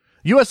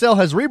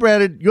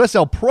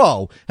 USL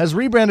Pro has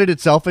rebranded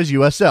itself as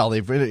USL.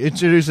 They've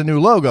introduced a new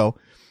logo.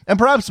 And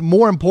perhaps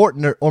more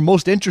important or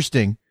most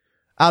interesting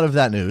out of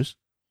that news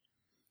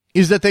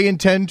is that they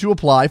intend to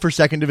apply for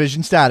second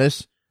division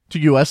status to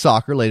U.S.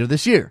 soccer later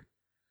this year.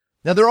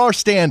 Now, there are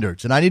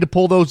standards, and I need to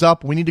pull those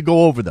up. We need to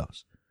go over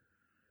those.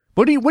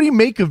 What do you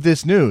make of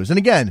this news? And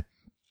again,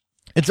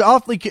 it's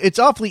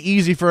awfully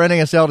easy for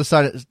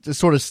NASL to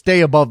sort of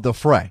stay above the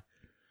fray.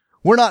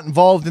 We're not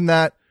involved in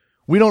that.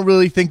 We don't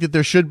really think that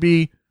there should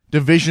be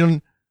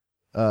division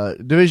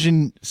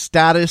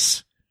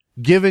status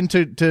given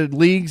to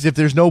leagues if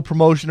there's no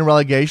promotion or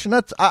relegation.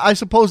 I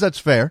suppose that's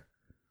fair.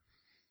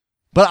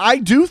 But I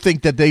do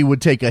think that they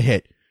would take a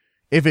hit.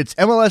 If it's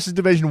MLS's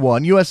Division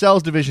 1,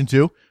 USL's Division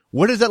 2,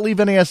 where does that leave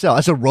NASL?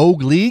 As a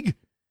rogue league?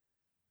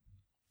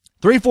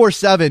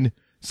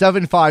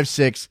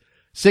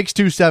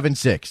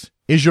 347-756-6276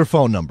 is your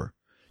phone number.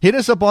 Hit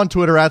us up on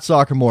Twitter at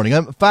Soccer Morning.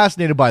 I'm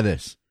fascinated by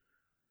this.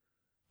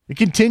 It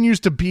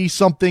continues to be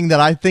something that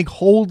I think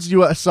holds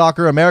U.S.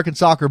 soccer, American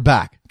soccer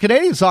back.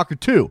 Canadian soccer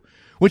too,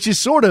 which is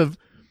sort of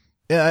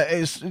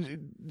a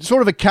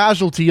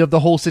casualty of the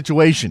whole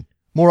situation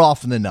more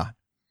often than not.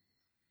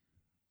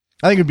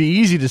 I think it'd be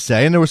easy to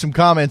say, and there were some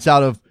comments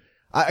out of,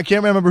 I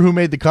can't remember who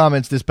made the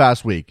comments this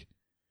past week,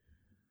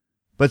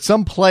 but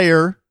some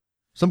player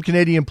Some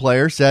Canadian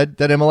player said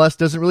that MLS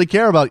doesn't really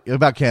care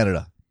about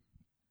Canada.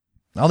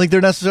 I don't think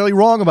they're necessarily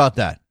wrong about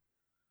that.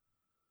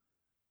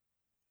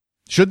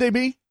 Should they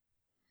be?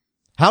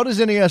 How does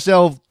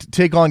NASL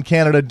take on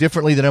Canada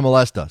differently than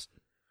MLS does?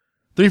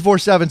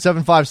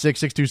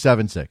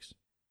 347-756-6276.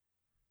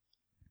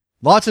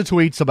 Lots of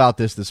tweets about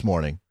this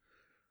morning.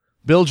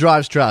 Bill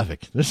drives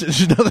traffic. This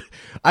is another,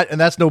 and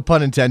that's no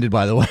pun intended,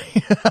 by the way.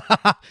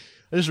 I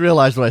just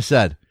realized what I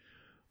said.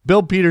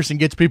 Bill Peterson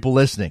gets people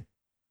listening.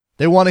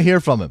 They want to hear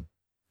from him.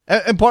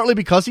 And partly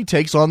because he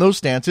takes on those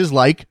stances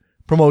like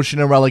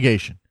promotion and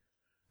relegation.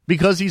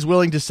 Because he's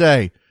willing to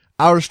say,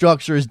 our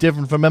structure is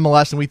different from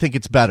MLS and we think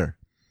it's better.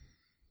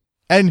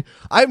 And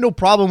I have no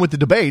problem with the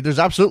debate. There's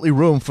absolutely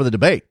room for the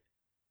debate.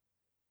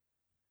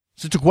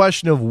 It's just a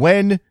question of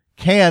when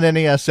can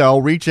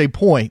NASL reach a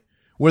point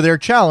where their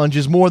challenge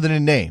is more than a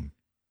name.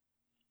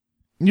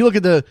 And you look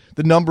at the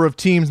number of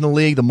teams in the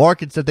league, the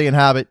markets that they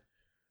inhabit,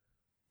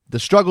 the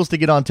struggles to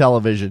get on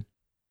television,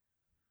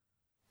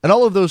 and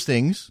all of those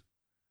things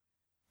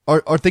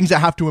are things that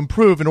have to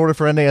improve in order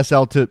for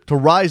NASL to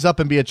rise up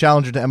and be a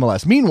challenger to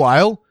MLS.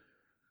 Meanwhile,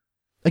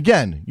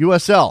 again,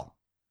 USL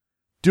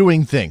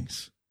doing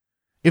things.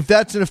 If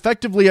that's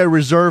effectively a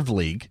reserve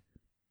league,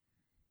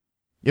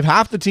 if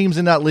half the teams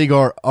in that league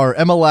are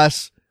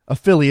MLS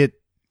affiliate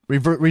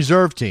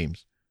reserve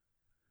teams,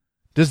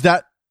 does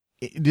that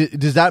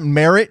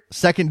merit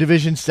second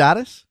division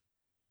status?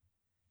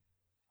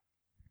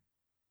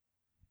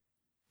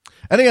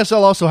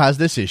 NASL also has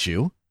this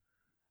issue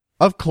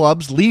of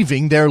clubs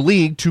leaving their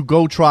league to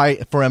go try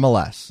for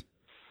MLS.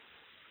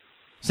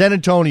 San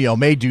Antonio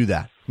may do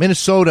that.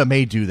 Minnesota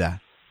may do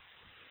that.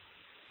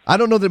 I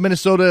don't know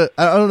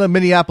that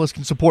Minneapolis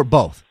can support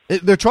both.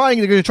 They're going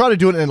to try to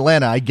do it in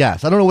Atlanta, I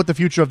guess. I don't know what the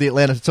future of the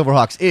Atlanta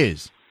Silverhawks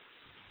is.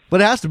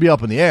 But it has to be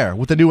up in the air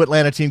with the new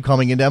Atlanta team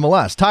coming into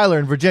MLS. Tyler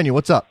in Virginia,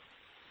 what's up?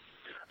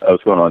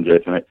 What's going on,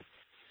 Jason?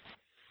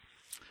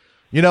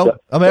 You know,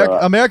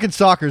 American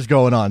soccer's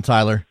going on,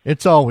 Tyler.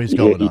 It's always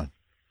going on.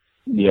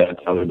 Yeah,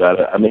 tell me about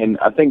it. I mean,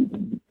 I think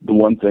the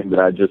one thing that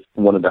I just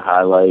wanted to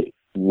highlight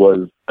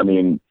was,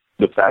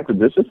 the fact that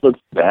this just looks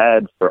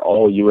bad for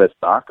all U.S.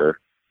 soccer.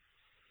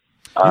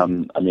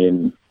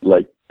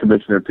 Like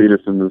Commissioner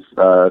Peterson was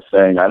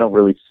saying, I don't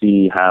really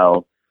see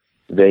how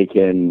they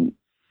can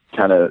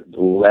kind of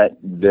let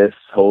this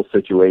whole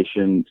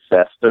situation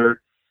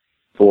fester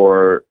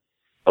for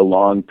a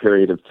long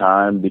period of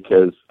time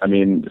because,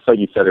 just like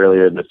you said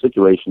earlier, the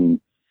situation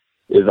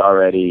is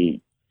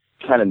already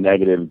kind of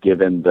negative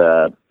given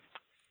the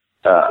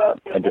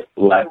just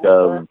lack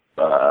of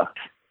go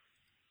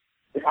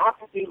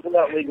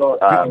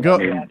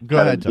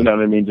ahead, Tom. You know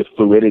what I mean? Just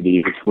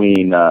fluidity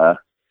between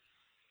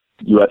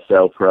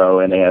USL Pro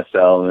and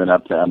ASL and then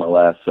up to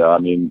MLS. So,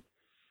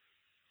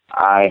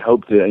 I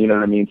hope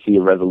to, see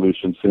a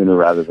resolution sooner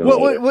rather than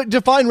later. What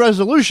define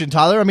resolution,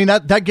 Tyler?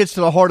 That gets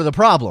to the heart of the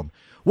problem.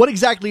 What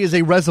exactly is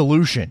a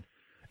resolution?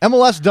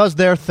 MLS does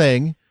their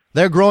thing.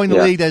 They're growing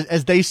the league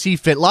as they see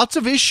fit. Lots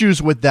of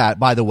issues with that,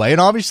 by the way. And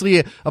obviously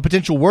a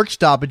potential work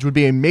stoppage would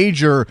be a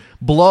major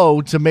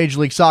blow to Major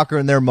League Soccer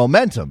and their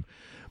momentum.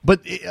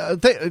 But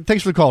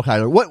thanks for the call,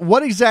 Tyler.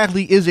 What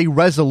exactly is a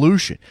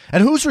resolution?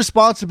 And whose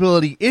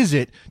responsibility is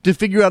it to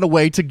figure out a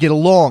way to get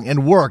along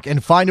and work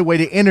and find a way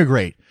to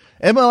integrate?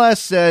 MLS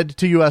said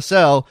to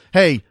USL,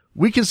 hey,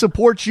 we can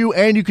support you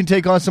and you can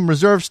take on some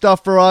reserve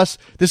stuff for us.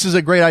 This is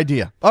a great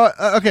idea.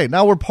 Okay,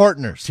 now we're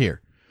partners here.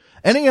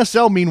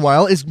 NASL,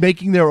 meanwhile, is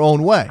making their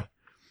own way.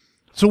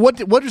 So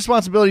what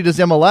responsibility does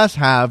MLS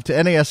have to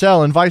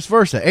NASL and vice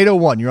versa?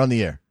 801, you're on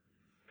the air.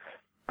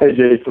 Hey,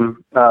 Jason.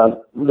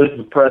 This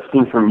is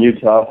Preston from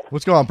Utah.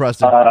 What's going on,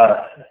 Preston?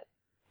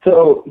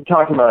 So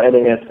talking about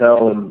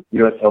NASL and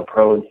USL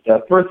Pro and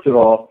stuff, first of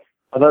all,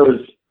 I thought it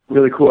was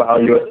really cool how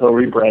USL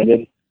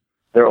rebranded.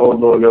 Their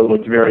old logo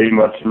looked very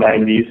much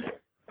 90s.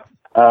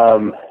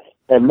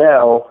 And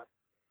now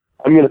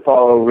I'm going to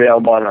follow Real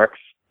Monarchs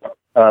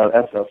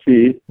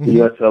SLC, the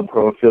USL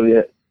Pro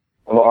affiliate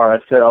of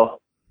RSL.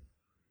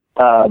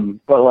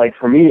 But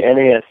for me,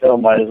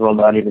 NASL might as well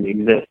not even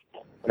exist.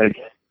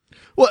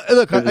 Well,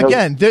 look,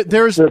 again,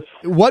 there's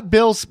what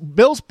Bill's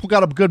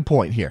got a good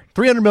point here.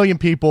 300 million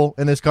people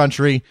in this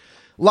country.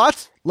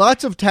 Lots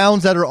of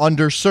towns that are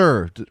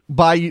underserved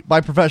by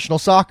professional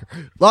soccer.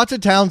 Lots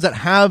of towns that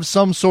have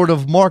some sort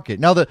of market.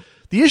 Now, the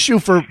issue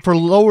for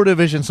lower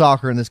division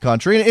soccer in this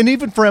country, and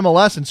even for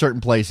MLS in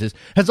certain places,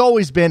 has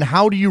always been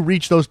how do you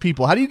reach those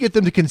people? How do you get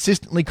them to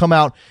consistently come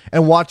out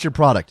and watch your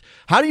product?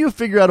 How do you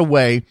figure out a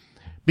way,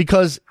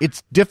 because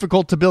it's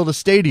difficult to build a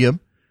stadium,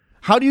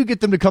 how do you get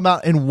them to come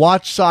out and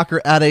watch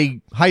soccer at a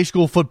high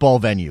school football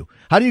venue?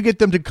 How do you get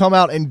them to come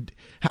out and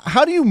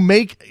how do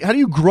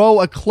you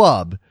grow a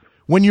club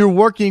when you're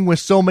working with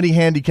so many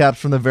handicaps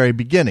from the very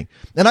beginning?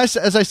 And as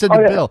I said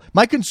to Bill,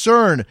 my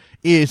concern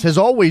has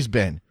always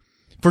been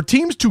for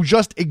teams to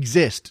just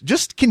exist,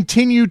 just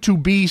continue to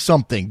be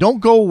something.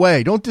 Don't go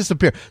away. Don't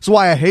disappear. That's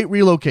why I hate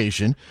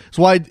relocation. That's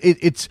why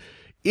it's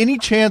any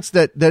chance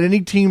that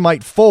any team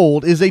might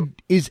fold is a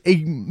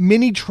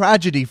mini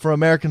tragedy for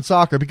American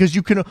soccer, because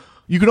you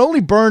You can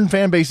only burn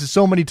fan bases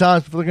so many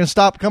times before they're going to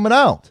stop coming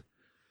out.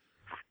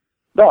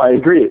 No, I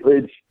agree.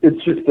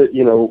 It's just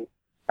that,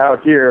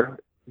 out here,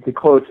 the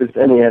closest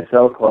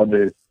NASL club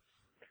is,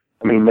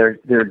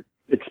 they're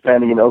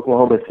expanding in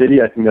Oklahoma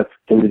City. I think that's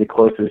going to be the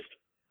closest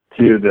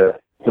to the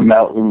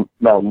Mountain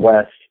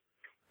West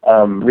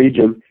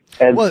region.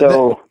 And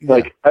I'll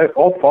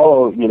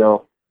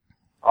follow,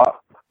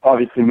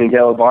 obviously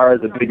Miguel Ibarra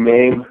is a big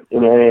name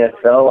in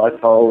NASL. I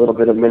follow a little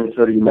bit of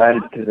Minnesota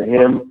United because of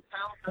him.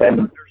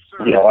 And,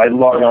 I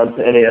log on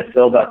to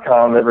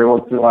NASL.com every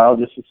once in a while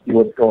just to see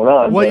what's going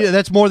on. Well, yeah,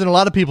 that's more than a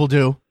lot of people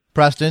do,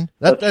 Preston.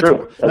 That's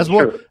true. That's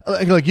more, true.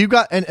 Like you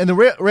got, and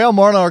the Real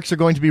Monarchs are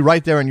going to be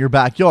right there in your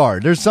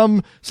backyard. There's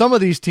some of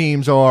these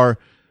teams are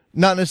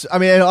not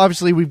necessarily,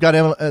 obviously we've got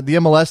the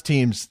MLS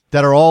teams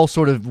that are all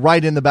sort of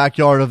right in the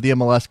backyard of the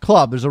MLS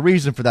club. There's a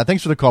reason for that.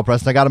 Thanks for the call,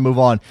 Preston. I got to move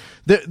on.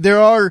 There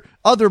are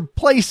other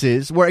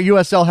places where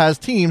USL has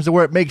teams and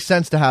where it makes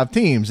sense to have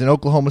teams. In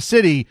Oklahoma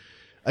City,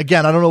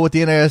 again, I don't know what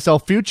the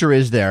NASL future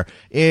is there.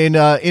 In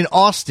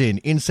Austin,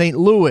 in St.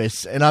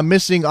 Louis, and I'm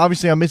missing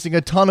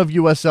a ton of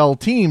USL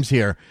teams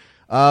here.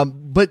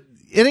 But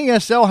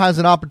NASL has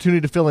an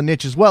opportunity to fill a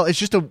niche as well.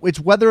 It's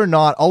whether or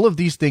not all of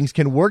these things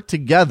can work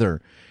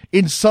together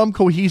in some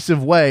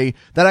cohesive way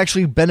that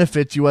actually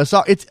benefits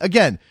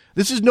USL.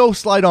 This is no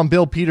slight on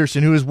Bill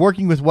Peterson, who is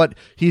working with what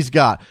he's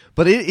got,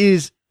 but it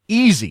is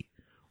easy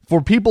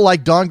for people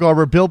like Don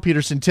Garber, Bill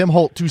Peterson, Tim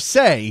Holt to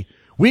say,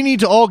 we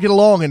need to all get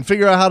along and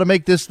figure out how to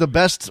make this the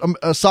best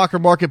soccer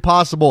market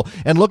possible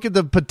and look at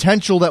the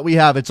potential that we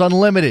have. It's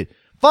unlimited.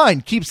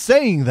 Fine, keep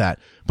saying that.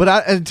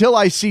 But until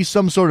I see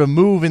some sort of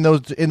move in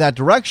that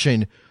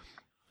direction,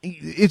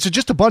 it's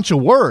just a bunch of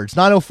words.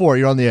 904,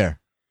 you're on the air.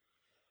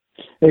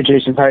 Hey,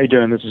 Jason, how you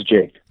doing? This is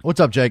Jake. What's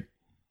up, Jake?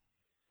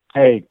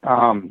 Hey,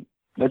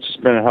 it's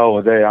just been a hell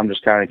of a day. I'm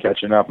just kind of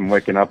catching up and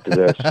waking up to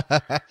this.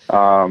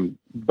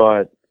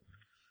 But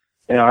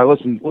I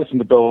listened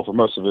to Bill for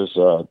most of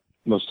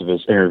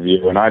his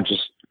interview, and I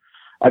just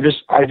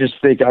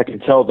think I can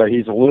tell that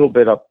he's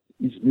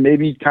he's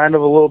maybe kind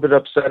of a little bit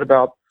upset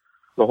about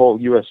the whole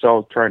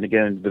USL trying to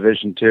get into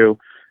Division II.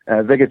 And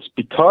I think it's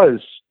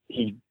because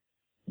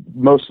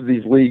most of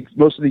these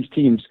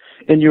teams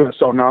in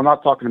USL, now I'm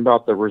not talking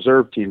about the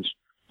reserve teams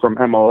from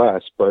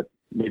MLS, but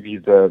maybe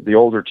the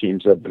older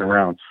teams that have been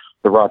around,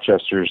 the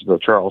Rochesters, the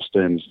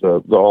Charlestons,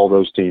 all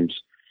those teams,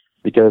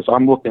 because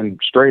I'm looking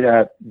straight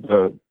at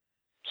the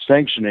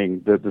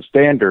sanctioning, the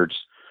standards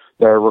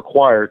that are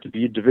required to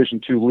be a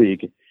Division II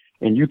league,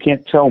 and you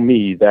can't tell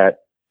me that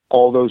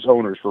all those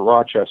owners for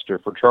Rochester,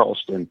 for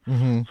Charleston,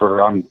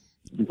 I'm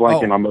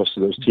blanking on most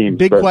of those teams.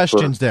 Big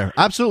questions there.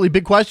 Absolutely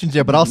big questions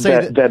there, but I'll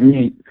say that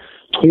mean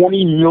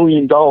 $20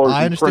 million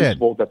in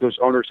principle that those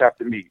owners have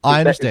to meet. I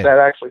understand. Is that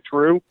actually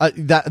true?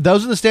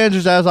 Those are the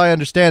standards as I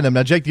understand them.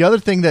 Now, Jake, the other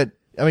thing that,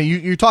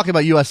 you're talking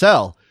about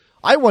USL.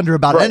 I wonder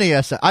about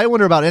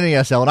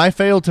NASL, and I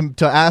failed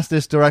to ask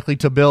this directly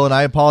to Bill, and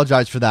I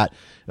apologize for that,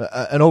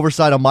 an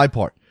oversight on my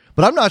part.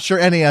 But I'm not sure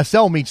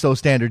NASL meets those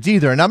standards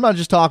either, and I'm not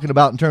just talking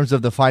about in terms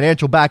of the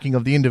financial backing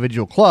of the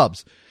individual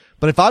clubs.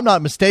 But if I'm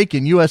not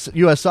mistaken, U.S.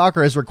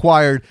 Soccer has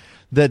required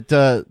that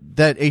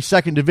a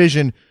second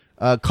division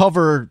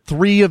cover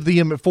 3 of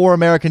the 4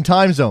 American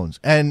time zones.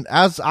 And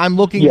as I'm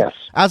looking at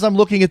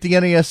the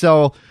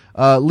NASL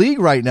league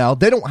right now,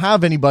 they don't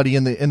have anybody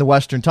in the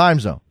Western time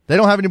zone. They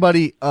don't have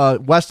anybody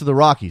west of the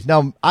Rockies.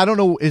 Now, I don't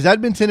know, is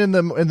Edmonton in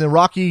the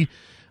Rocky?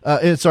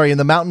 In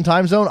the Mountain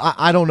time zone?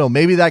 I don't know.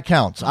 Maybe that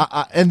counts.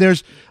 And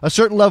there's a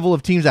certain level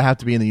of teams that have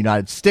to be in the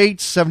United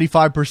States,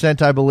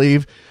 75%, I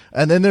believe.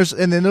 And then there's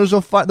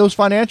those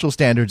financial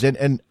standards.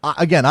 And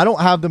again, I don't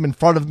have them in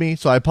front of me,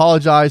 so I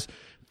apologize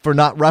for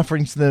not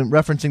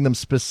referencing them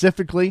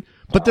specifically.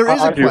 But there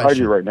is a question. I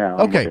do right now.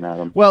 Okay. I'm looking at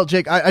them. Well,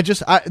 Jake,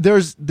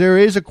 there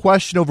is a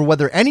question over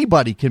whether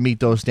anybody can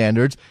meet those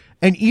standards.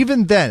 And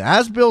even then,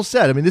 as Bill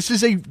said, this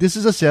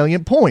is a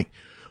salient point.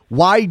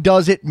 Why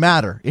does it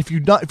matter? If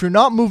you're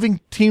not moving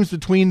teams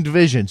between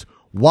divisions,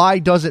 why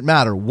does it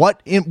matter?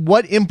 What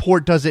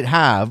import does it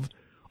have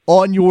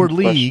on your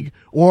league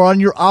or on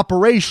your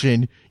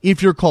operation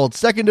if you're called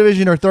second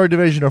division or third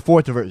division or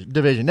fourth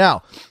division?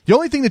 Now, the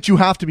only thing that you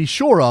have to be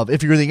sure of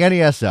if you're the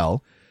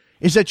NASL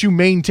is that you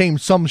maintain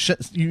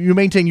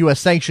U.S.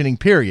 sanctioning,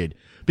 period.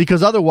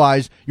 Because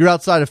otherwise, you're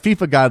outside of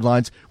FIFA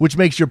guidelines, which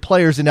makes your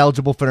players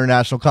ineligible for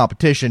international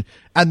competition,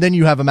 and then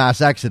you have a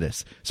mass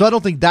exodus. So I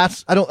think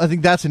that's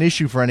an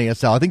issue for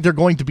NASL. I think they're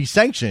going to be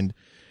sanctioned.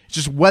 It's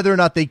just whether or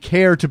not they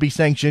care to be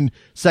sanctioned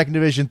second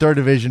division, third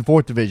division,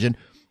 fourth division.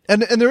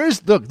 And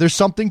there's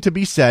something to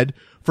be said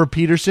for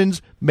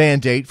Peterson's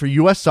mandate for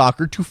U.S.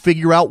 Soccer to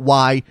figure out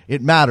why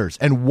it matters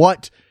and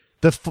what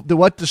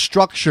the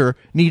structure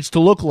needs to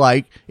look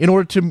like in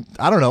order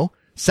to,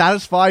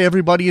 satisfy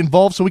everybody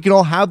involved so we can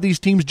all have these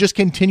teams just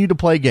continue to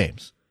play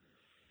games.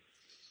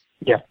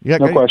 Yeah,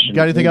 no question.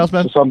 Got anything else,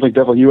 man? Something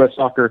definitely U.S.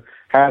 Soccer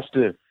has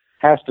to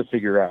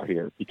figure out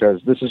here,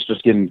 because this is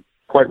just getting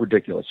quite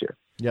ridiculous here.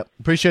 Yep.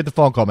 Appreciate the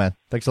phone call, man.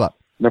 Thanks a lot.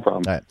 No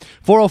problem. All right.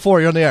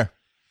 404, you're on the air.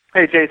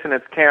 Hey, Jason,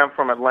 it's Cam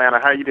from Atlanta.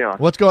 How you doing?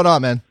 What's going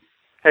on, man?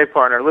 Hey,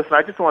 partner. Listen,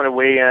 I just want to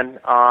weigh in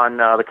on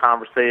the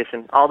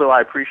conversation. Although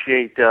I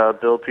appreciate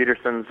Bill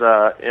Peterson's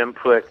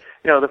input,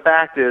 the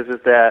fact is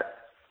that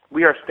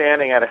we are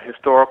standing at a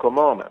historical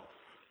moment.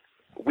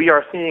 We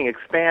are seeing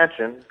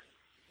expansion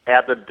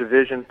at the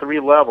Division III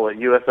level at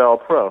USL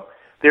Pro.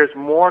 There's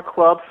more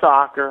club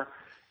soccer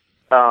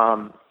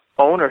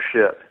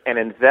ownership and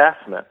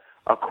investment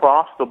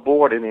across the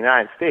board in the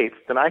United States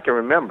than I can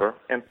remember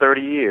in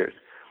 30 years.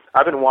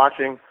 I've been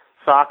watching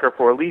soccer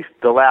for at least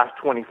the last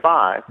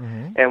 25,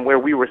 and where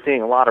we were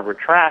seeing a lot of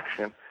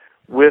retraction,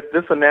 with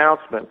this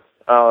announcement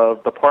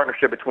of the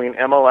partnership between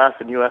MLS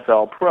and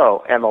USL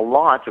Pro and the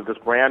launch of this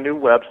brand new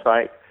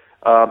website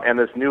and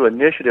this new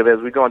initiative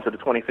as we go into the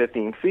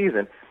 2015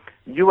 season,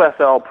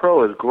 USL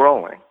Pro is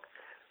growing.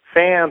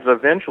 Fans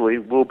eventually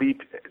will be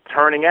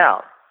turning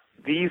out.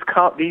 These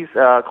clubs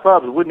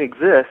wouldn't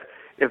exist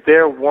if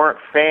there weren't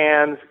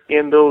fans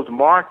in those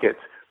markets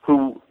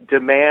who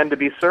demand to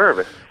be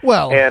serviced.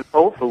 Well, and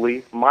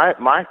hopefully,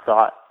 my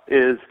thought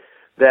is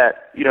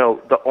that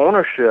the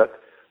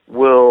ownership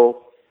will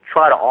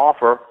try to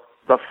offer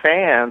the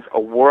fans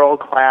a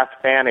world-class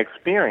fan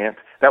experience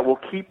that will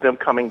keep them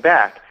coming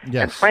back.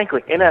 Yes. And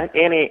frankly, in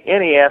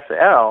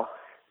NASL,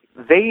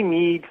 they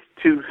need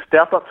to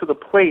step up to the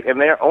plate in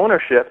their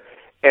ownership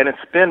and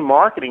spend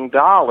marketing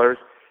dollars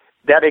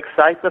that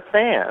excite the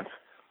fans.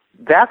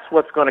 That's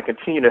what's going to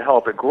continue to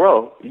help it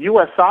grow.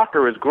 U.S.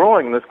 soccer is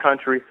growing in this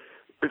country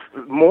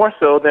more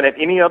so than at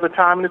any other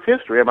time in its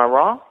history. Am I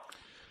wrong?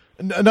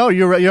 No,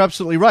 you're right. You're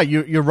absolutely right.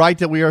 You're right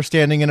that we are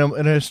standing in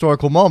a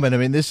historical moment. I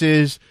mean, this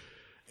is,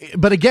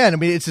 but again, I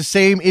mean, it's the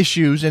same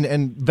issues,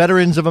 and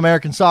veterans of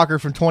American soccer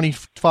from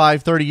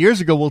 25, 30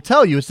 years ago will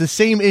tell you it's the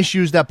same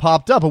issues that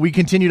popped up, and we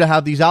continue to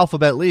have these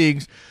alphabet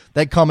leagues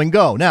that come and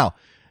go. Now,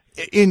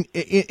 in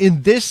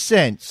this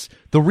sense,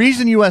 the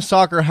reason U.S.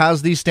 soccer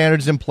has these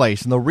standards in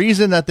place and the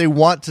reason that they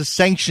want to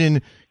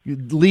sanction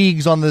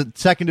leagues on the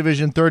second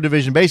division, third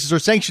division basis, or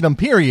sanction them,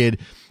 period,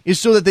 is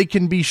so that they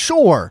can be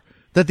sure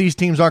that these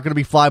teams aren't going to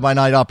be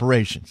fly-by-night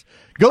operations.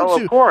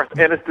 Of course,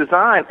 and it's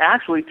designed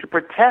actually to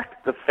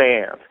protect the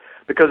fans,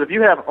 because if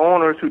you have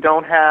owners who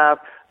don't have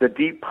the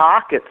deep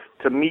pockets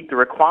to meet the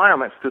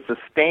requirements to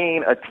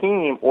sustain a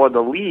team or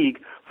the league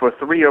for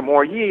 3 or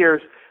more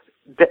years,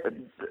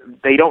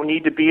 they don't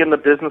need to be in the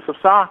business of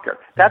soccer.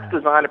 That's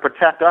designed to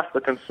protect us,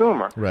 the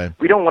consumer. Right.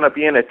 We don't want to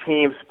be in a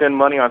team, spend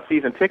money on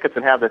season tickets,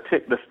 and have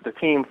the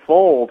team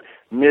fold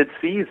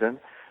mid-season.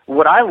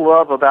 What I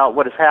love about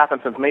what has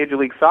happened since Major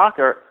League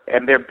Soccer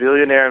and their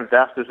billionaire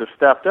investors have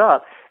stepped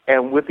up,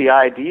 and with the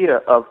idea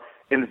of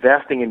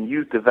investing in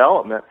youth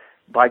development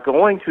by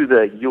going to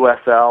the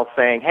USL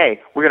saying, hey,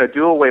 we're going to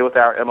do away with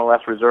our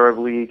MLS Reserve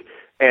League,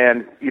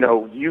 and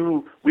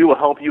we will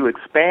help you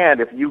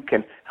expand if you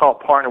can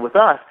help partner with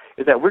us,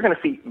 is that we're going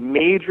to see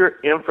major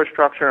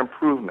infrastructure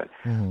improvement.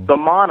 The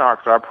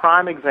Monarchs are a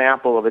prime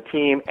example of a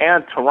team,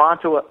 and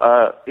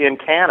Toronto in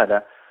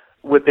Canada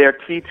with their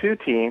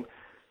T2 team,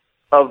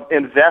 of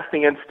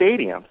investing in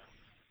stadiums.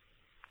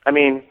 I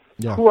mean,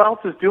 who else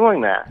is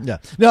doing that? Yeah.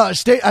 No,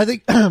 I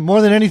think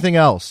more than anything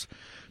else,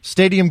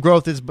 stadium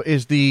growth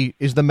is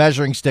the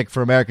measuring stick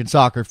for American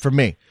soccer for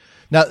me.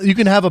 Now, you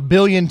can have 1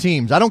 billion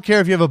teams. I don't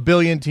care if you have 1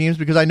 billion teams,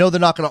 because I know they're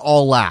not going to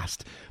all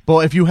last.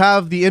 But if you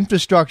have the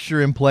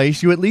infrastructure in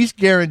place, you at least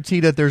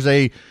guarantee that there's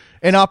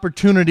an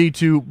opportunity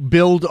to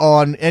build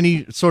on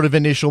any sort of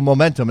initial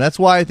momentum. That's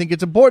why I think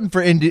it's important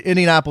for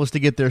Indianapolis to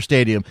get their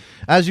stadium.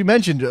 As you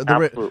mentioned,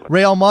 the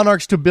Real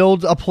Monarchs to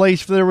build a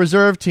place for their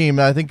reserve team.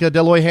 I think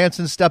Deloy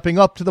Hansen's stepping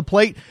up to the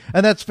plate,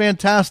 and that's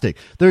fantastic.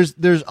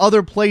 There's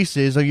other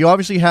places. You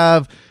obviously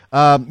have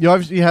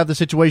the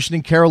situation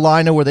in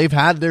Carolina where they've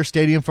had their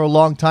stadium for a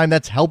long time.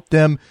 That's helped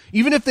them.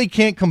 Even if they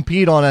can't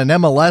compete on an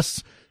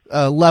MLS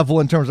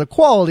level in terms of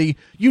quality,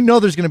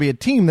 there's going to be a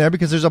team there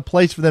because there's a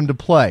place for them to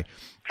play.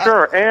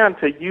 Sure, and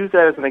to use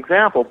that as an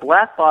example,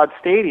 Blackbaud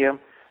Stadium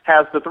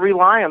has the Three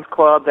Lions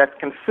Club that's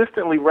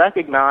consistently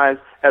recognized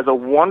as a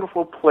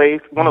wonderful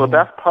place, one of the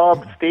best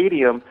pub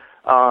stadium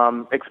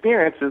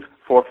experiences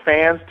for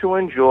fans to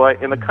enjoy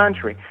in the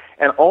country.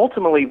 And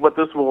ultimately, what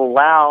this will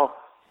allow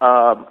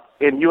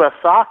in U.S.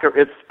 soccer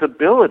is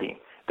stability.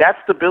 That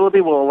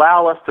stability will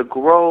allow us to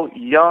grow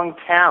young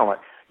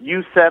talent,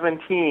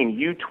 U17,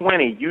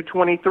 U20,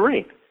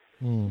 U23.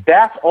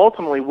 That's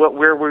ultimately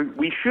where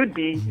we should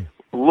be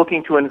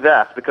looking to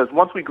invest, because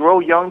once we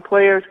grow young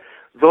players,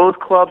 those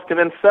clubs can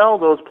then sell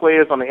those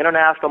players on the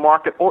international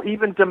market or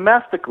even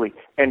domestically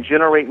and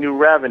generate new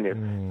revenue.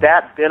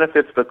 That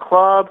benefits the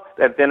club,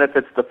 that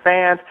benefits the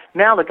fans.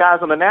 Now the guys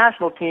on the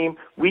national team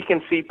we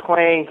can see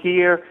playing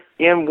here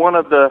in one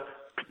of the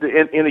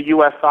in the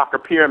U.S. soccer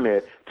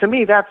pyramid. To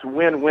me, that's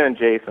win-win,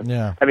 Jason.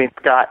 Yeah. I mean,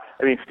 Scott.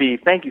 I mean, Steve.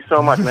 Thank you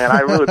so much, man.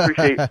 I really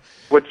appreciate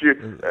what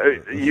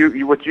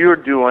you're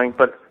doing.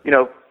 But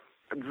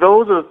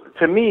those are,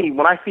 to me,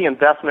 when I see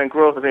investment and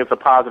growth, I think it's a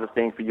positive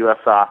thing for U.S.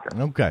 soccer.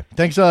 Okay.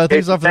 Thanks a lot for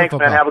the phone man. call.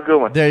 Have a good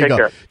one. There you Take go.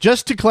 care.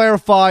 Just to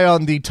clarify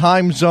on the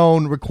time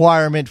zone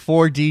requirement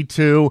for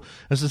D2,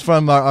 this is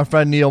from our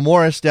friend Neil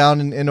Morris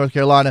down in North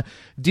Carolina.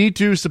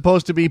 D2 is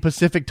supposed to be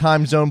Pacific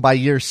time zone by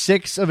year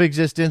 6 of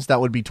existence. That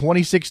would be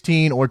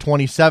 2016 or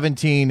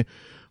 2017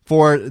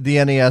 for the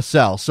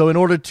NASL. So in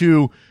order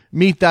to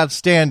meet that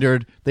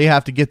standard, they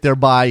have to get there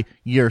by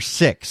year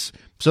 6.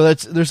 So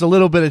there's a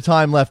little bit of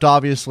time left,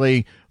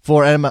 obviously,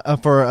 for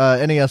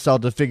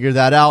NASL to figure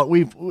that out.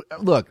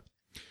 Look,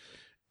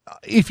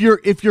 if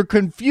you're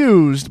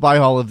confused by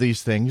all of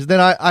these things,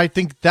 then I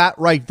think that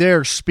right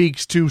there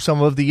speaks to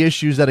some of the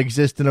issues that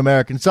exist in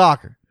American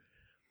soccer.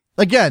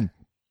 Again,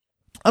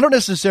 I don't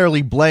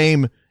necessarily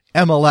blame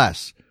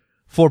MLS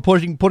for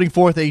putting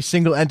forth a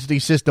single entity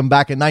system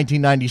back in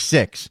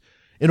 1996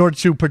 in order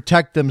to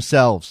protect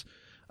themselves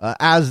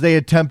as they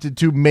attempted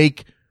to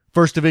make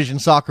First Division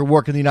soccer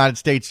work in the United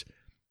States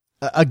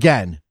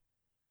again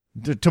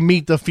to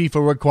meet the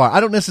FIFA requirement. I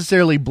don't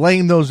necessarily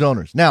blame those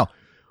owners. Now,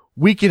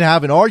 we can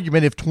have an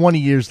argument if 20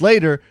 years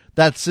later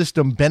that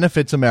system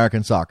benefits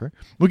American soccer.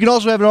 We can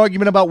also have an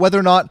argument about whether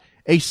or not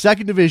a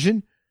second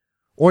division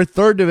or a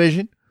third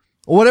division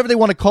or whatever they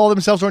want to call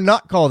themselves or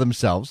not call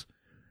themselves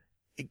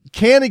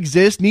can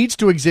exist, needs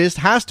to exist,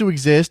 has to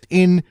exist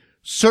in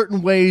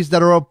certain ways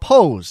that are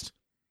opposed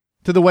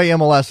to the way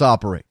MLS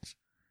operates.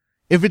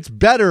 If it's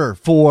better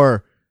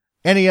for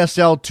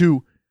NASL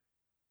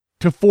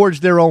to forge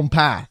their own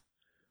path,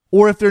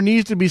 or if there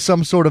needs to be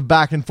some sort of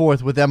back and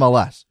forth with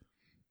MLS.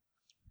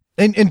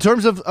 In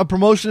terms of a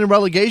promotion and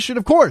relegation,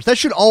 of course, that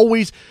should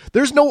always,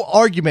 there's no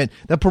argument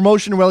that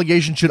promotion and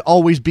relegation should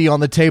always be on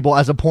the table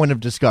as a point of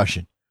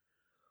discussion.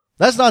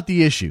 That's not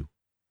the issue.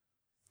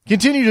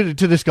 Continue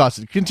to discuss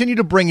it. Continue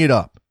to bring it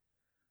up.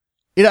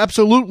 It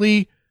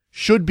absolutely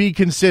should be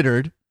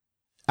considered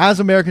as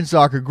American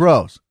soccer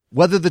grows.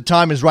 Whether the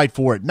time is right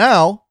for it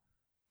now,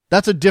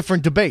 that's a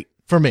different debate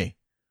for me.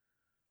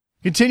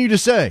 Continue to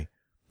say,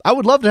 I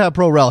would love to have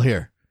Pro-Rel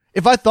here.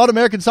 If I thought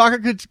American soccer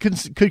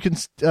could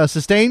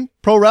sustain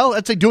Pro-Rel,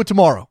 I'd say do it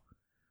tomorrow.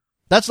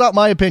 That's not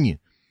my opinion.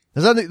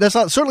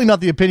 That's certainly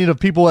not the opinion of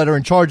people that are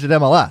in charge at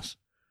MLS.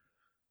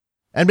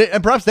 And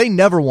perhaps they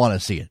never want to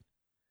see it.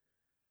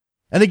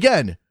 And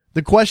again,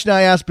 the question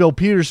I asked Bill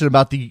Peterson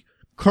about the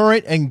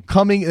current and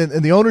coming and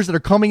the owners that are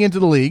coming into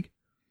the league,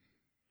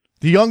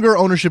 the younger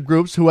ownership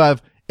groups who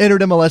have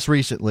entered MLS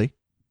recently,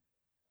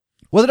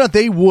 whether or not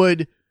they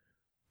would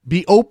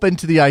be open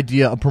to the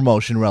idea of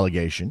promotion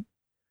relegation.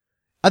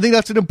 I think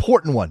that's an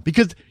important one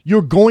because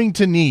you're going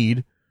to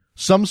need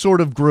some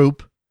sort of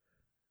group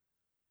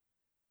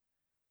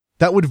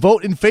that would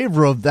vote in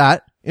favor of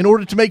that in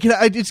order to make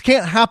it. It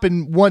can't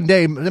happen one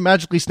day and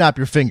magically snap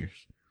your fingers.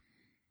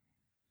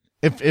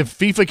 If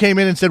FIFA came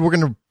in and said, we're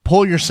going to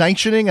pull your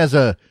sanctioning as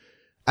a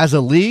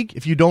league,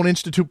 if you don't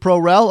institute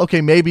Pro-Rel,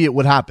 okay, maybe it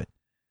would happen.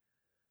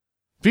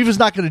 FIFA's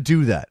not going to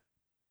do that.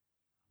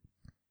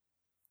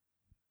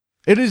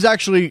 It is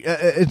actually,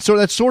 and so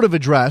that's sort of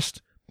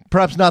addressed,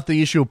 perhaps not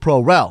the issue of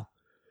Pro-Rel,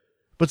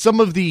 but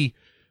some of the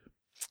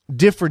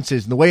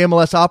differences in the way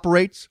MLS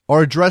operates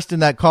are addressed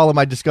in that column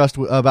I discussed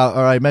about,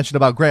 or I mentioned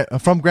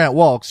about from Grant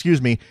Wall,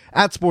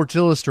 at Sports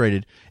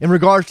Illustrated in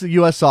regards to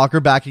U.S. soccer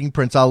backing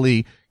Prince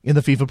Ali in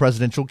the FIFA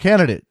presidential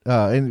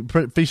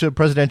FIFA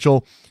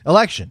presidential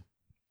election.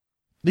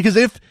 Because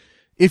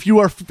if you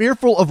are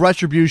fearful of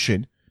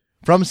retribution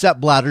from Sepp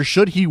Blatter,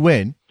 should he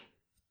win,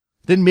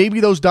 then maybe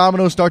those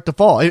dominoes start to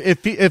fall.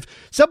 If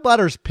Sepp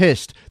Blatter's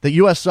pissed that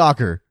U.S.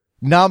 soccer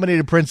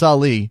nominated Prince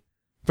Ali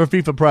for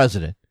FIFA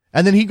president,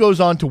 and then he goes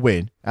on to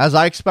win, as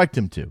I expect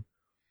him to,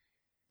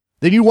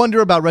 then you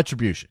wonder about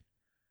retribution.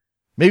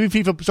 Maybe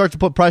FIFA starts to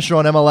put pressure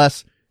on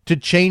MLS to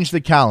change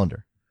the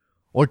calendar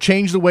or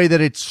change the way that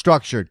it's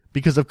structured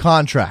because of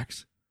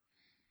contracts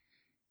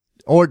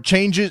or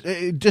changes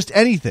just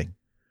anything.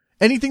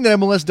 Anything that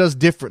MLS does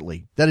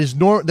differently that is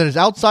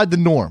outside the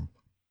norm.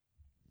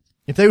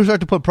 If they start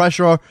to put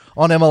pressure on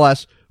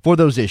MLS for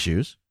those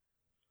issues.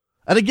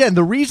 And again,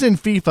 the reason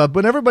FIFA,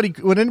 when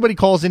anybody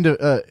calls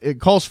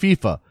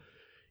FIFA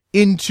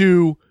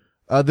into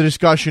the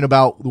discussion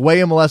about the way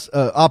MLS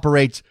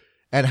operates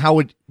and how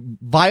it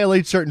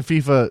violates certain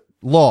FIFA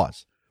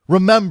laws,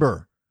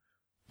 remember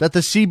that the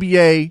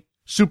CBA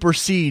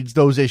supersedes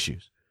those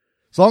issues.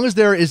 As long as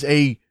there is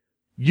a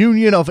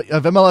union of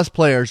MLS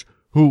players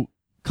who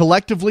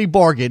collectively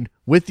bargain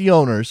with the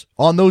owners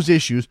on those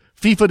issues,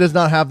 FIFA does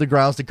not have the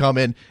grounds to come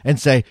in and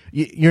say,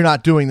 you're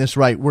not doing this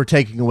right, we're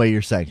taking away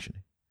your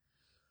sanctioning.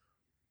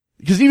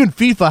 Because even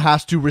FIFA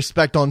has to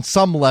respect on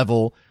some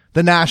level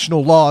the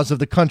national laws of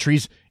the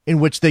countries in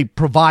which they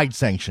provide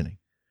sanctioning.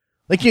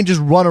 They can't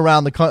just run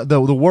around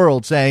the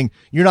world saying,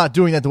 you're not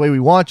doing that the way we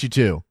want you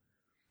to,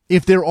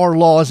 if there are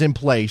laws in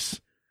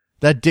place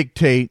that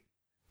dictate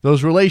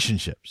those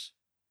relationships.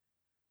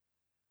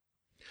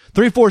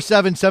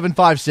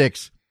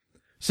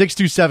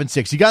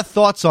 347-756-6276. You got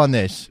thoughts on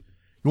this?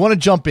 You want to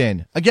jump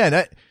in?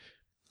 Again,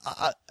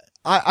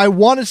 I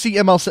want to see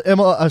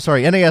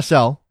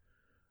NASL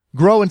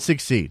grow and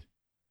succeed.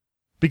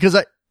 Because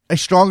a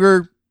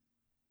stronger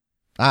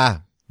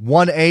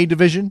 1A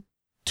division,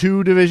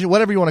 2 division,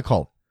 whatever you want to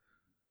call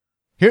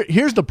it.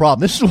 Here's the problem.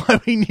 This is why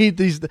we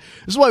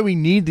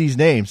need these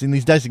names and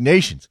these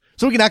designations,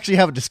 so we can actually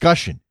have a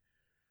discussion.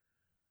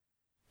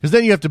 Because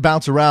then you have to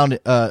bounce around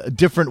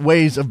different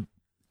ways of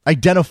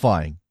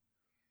identifying.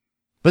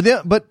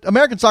 But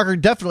American soccer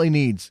definitely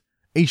needs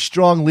a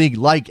strong league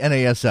like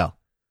NASL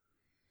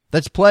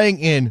that's playing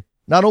in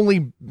not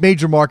only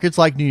major markets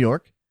like New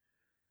York,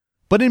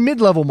 but in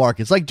mid-level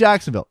markets like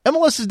Jacksonville.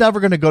 MLS is never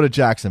going to go to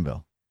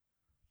Jacksonville.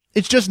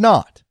 It's just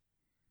not.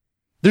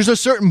 There's a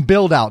certain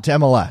build-out to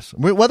MLS.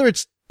 Whether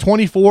it's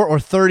 24 or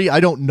 30, I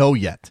don't know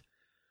yet.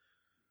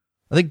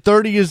 I think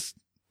 30 is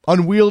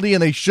unwieldy,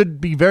 and they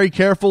should be very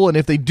careful. And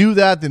if they do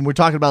that, then we're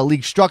talking about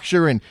league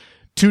structure and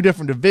 2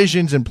 different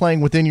divisions and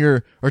playing within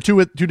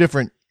two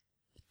different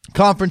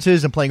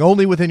conferences and playing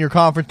only within your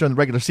conference during the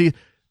regular season.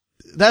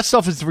 That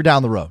stuff is for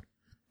down the road.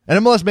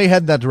 And MLS may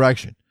head in that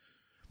direction.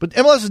 But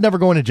MLS is never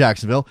going to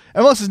Jacksonville.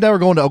 MLS is never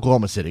going to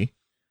Oklahoma City.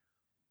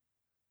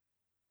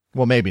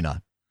 Well, maybe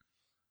not.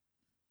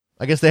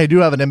 I guess they do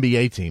have an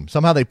NBA team.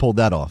 Somehow they pulled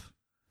that off.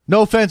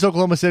 No offense,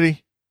 Oklahoma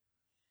City.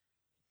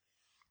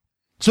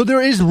 So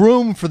there is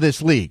room for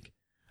this league.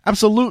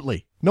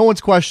 Absolutely. No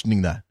one's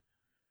questioning that.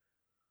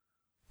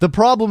 The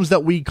problems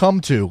that we come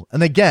to,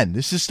 and again,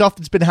 this is stuff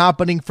that's been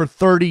happening for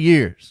 30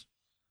 years,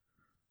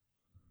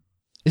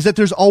 is that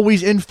there's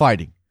always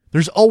infighting.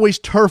 There's always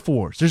turf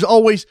wars. There's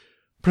always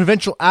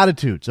provincial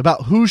attitudes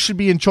about who should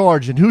be in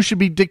charge and who should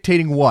be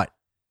dictating what.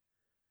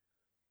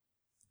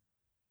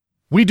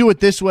 We do it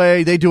this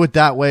way, they do it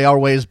that way, our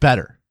way is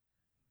better.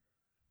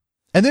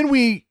 And then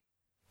we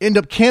end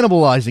up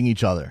cannibalizing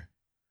each other.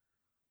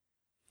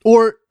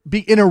 Or be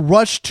in a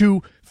rush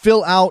to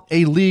fill out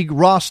a league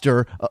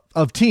roster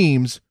of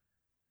teams.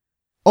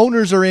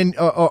 Owners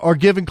are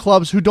giving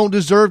clubs who don't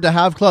deserve to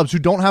have clubs, who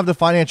don't have the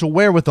financial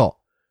wherewithal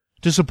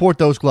to support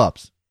those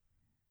clubs.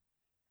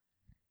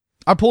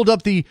 I pulled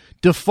up the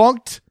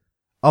defunct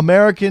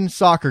American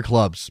soccer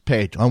clubs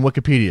page on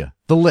Wikipedia,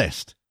 the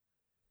list.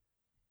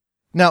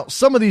 Now,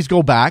 some of these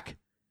go back,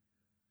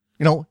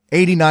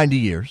 80, 90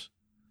 years.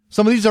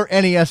 Some of these are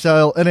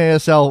NASL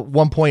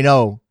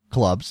 1.0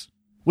 clubs,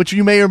 which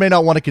you may or may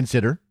not want to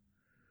consider.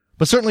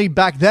 But certainly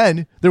back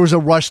then, there was a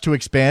rush to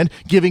expand,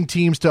 giving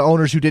teams to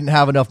owners who didn't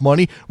have enough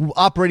money,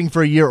 operating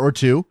for a year or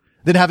two,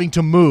 then having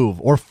to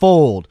move or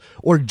fold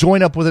or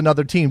join up with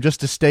another team just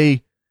to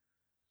stay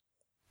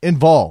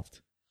involved.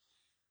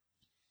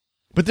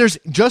 But there's,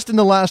 just in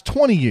the last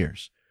 20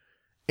 years,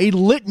 a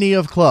litany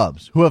of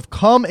clubs who have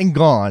come and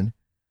gone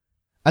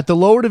at the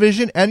lower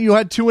division, and you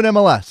had 2 in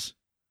MLS.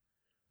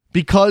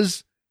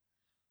 Because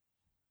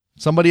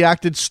somebody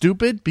acted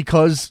stupid,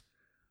 because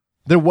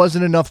there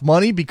wasn't enough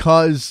money,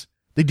 because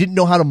they didn't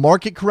know how to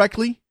market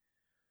correctly.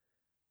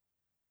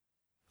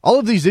 All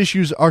of these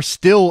issues are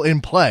still in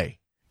play.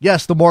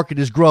 Yes, the market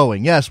is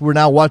growing. Yes, we're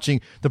now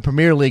watching the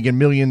Premier League, and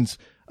millions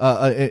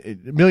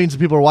of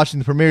people are watching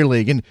the Premier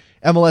League, and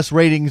MLS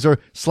ratings are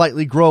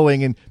slightly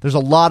growing, and there's a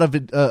lot of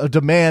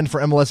demand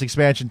for MLS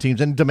expansion teams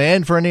and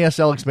demand for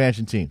NASL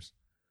expansion teams.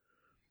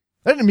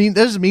 That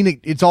doesn't mean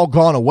it's all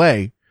gone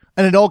away,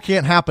 and it all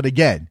can't happen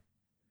again.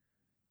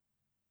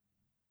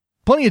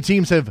 Plenty of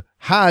teams have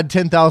had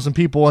 10,000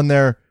 people in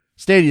their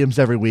stadiums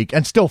every week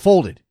and still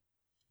folded.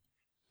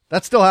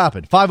 That still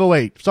happened.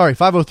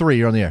 503,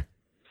 you're on the air.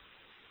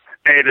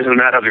 Hey, this is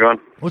Matt. How's it going?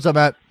 What's up,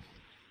 Matt?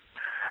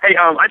 Hey,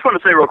 I just want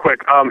to say real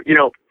quick,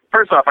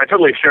 first off, I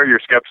totally share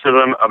your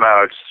skepticism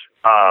about,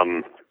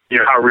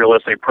 how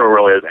realistic pro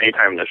really is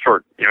anytime in the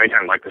short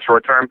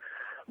term.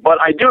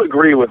 But I do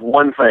agree with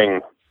one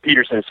thing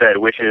Peterson said,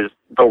 which is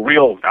the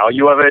real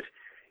value of it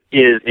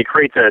is it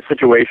creates a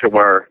situation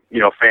where,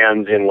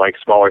 fans in like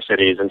smaller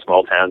cities and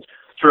small towns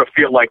sort of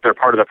feel like they're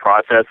part of the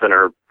process and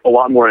are a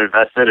lot more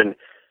invested. And,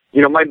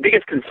 my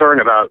biggest concern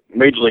about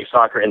Major League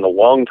Soccer in the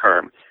long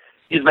term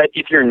is that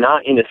if you're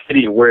not in a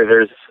city where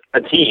there's a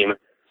team,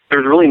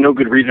 there's really no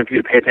good reason for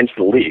you to pay attention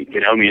to the league.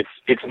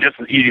 It's just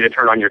as easy to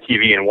turn on your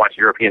TV and watch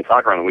European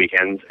soccer on the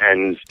weekends.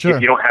 And sure,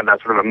 if you don't have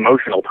that sort of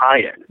emotional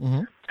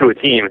tie-in to a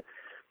team,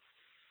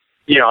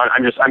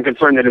 I'm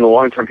concerned that in the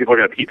long term, people are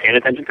going to keep paying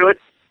attention to it.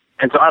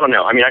 And so I don't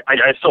know.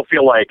 I still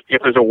feel like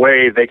if there's a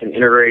way they can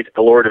integrate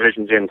the lower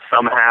divisions in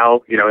somehow,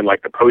 in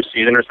like the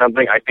postseason or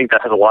something, I think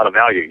that has a lot of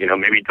value.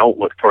 Maybe don't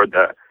look toward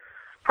the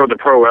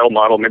Pro L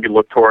model. Maybe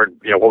look toward,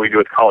 what we do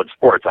with college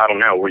sports. I don't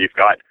know, where you've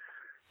got,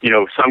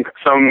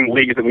 some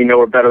leagues that we know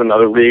are better than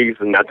other leagues,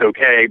 and that's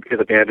okay because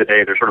at the end of the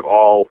day, they're sort of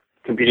all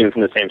competing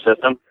in the same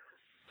system.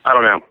 I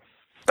don't know.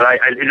 But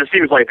it just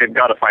seems like they've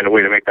got to find a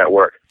way to make that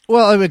work.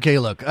 Well, okay,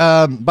 look,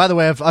 by the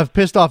way, I've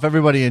pissed off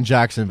everybody in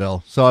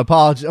Jacksonville, so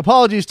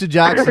apologies to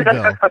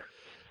Jacksonville.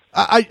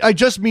 I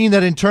just mean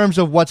that in terms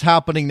of what's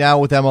happening now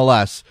with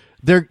MLS,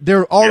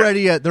 they're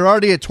already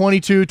at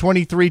 22,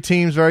 23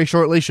 teams very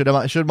shortly.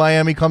 Should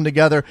Miami come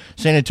together,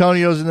 San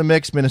Antonio's in the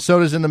mix,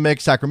 Minnesota's in the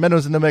mix,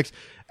 Sacramento's in the mix,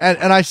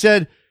 and I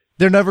said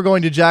they're never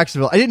going to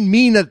Jacksonville. I didn't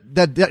mean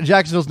that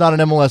Jacksonville's not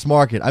an MLS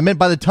market. I meant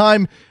by the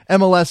time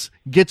MLS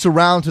gets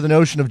around to the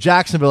notion of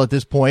Jacksonville at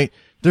this point,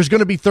 There's going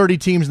to be 30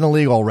 teams in the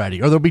league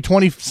already, or there'll be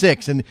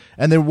 26, and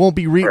there won't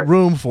be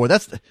room for.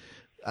 That's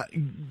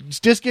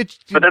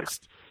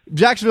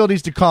Jacksonville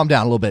needs to calm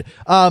down a little bit.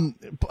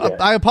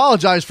 I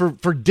apologize for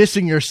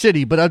dissing your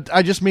city, but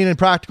I just mean in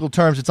practical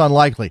terms, it's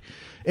unlikely.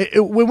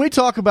 When we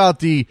talk about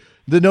the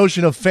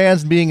notion of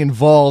fans being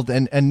involved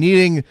and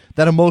needing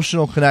that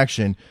emotional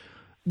connection,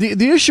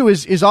 the issue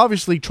is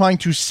obviously trying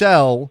to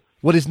sell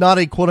what is not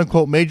a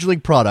quote-unquote major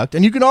league product.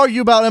 And you can argue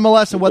about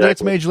MLS and whether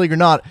it's major league or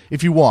not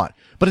if you want,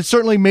 but it's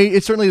certainly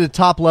the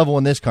top level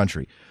in this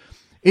country.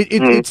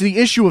 It's the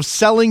issue of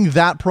selling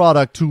that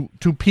product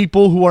to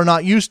people who are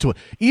not used to it.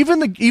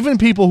 Even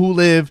people who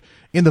live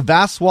in the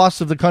vast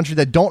swaths of the country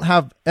that don't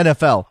have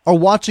NFL are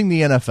watching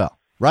the NFL,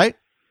 right?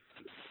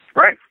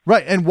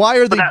 Right. And why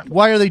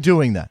are they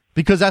doing that?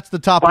 Because that's the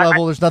top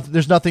level.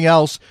 There's nothing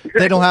else.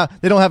 They don't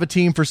have a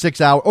team for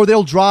 6 hours, or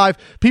they'll drive.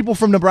 People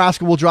from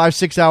Nebraska will drive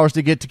 6 hours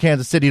to get to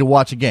Kansas City to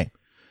watch a game.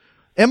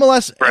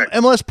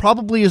 MLS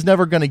probably is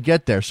never going to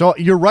get there. So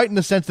you're right in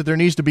the sense that there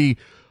needs to be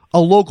a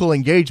local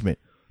engagement.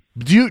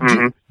 Do you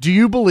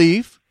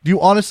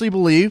honestly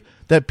believe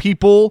that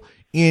people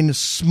in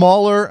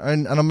smaller,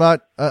 and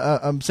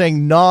I'm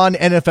saying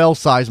non-NFL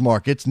size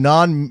markets,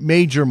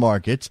 non-major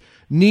markets,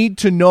 need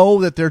to know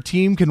that their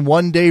team can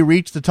one day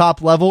reach the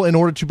top level in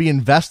order to be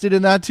invested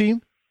in that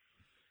team?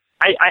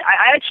 I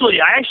actually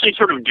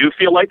sort of do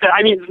feel like that.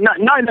 I mean,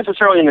 not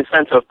necessarily in the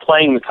sense of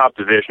playing the top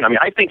division. I mean,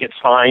 I think it's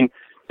fine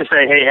to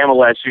say, hey,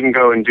 MLS, you can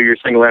go and do your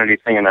single entity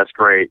thing, and that's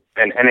great.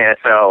 And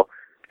NASL,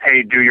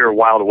 hey, do your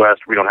Wild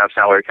West, we don't have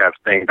salary caps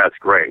thing, that's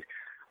great.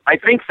 I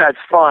think that's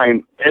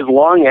fine as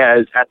long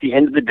as at the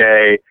end of the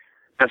day,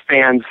 the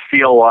fans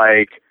feel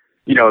like,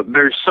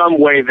 there's some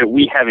way that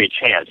we have a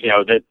chance,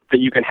 that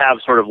you can have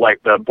sort of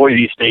like the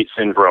Boise State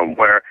syndrome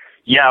where,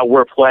 yeah,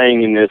 we're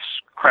playing in this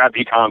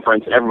crappy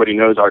conference and everybody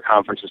knows our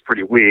conference is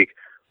pretty weak,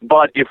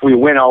 but if we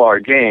win all our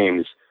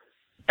games,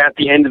 at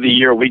the end of the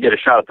year, we get a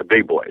shot at the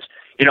big boys.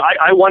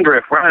 I wonder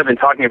if rather than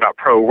talking about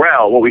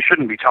pro-rel, what we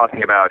shouldn't be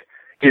talking about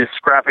is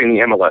scrapping the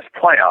MLS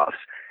playoffs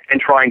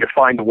and trying to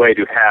find a way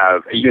to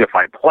have a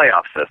unified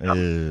playoff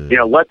system.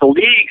 Let the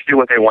leagues do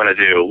what they want to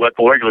do. Let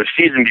the regular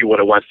season be what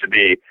it wants to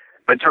be,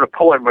 but sort of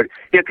pull everybody.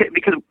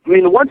 Because,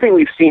 the one thing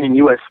we've seen in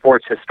U.S.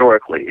 sports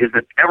historically is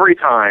that every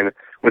time,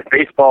 with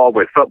baseball,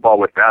 with football,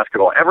 with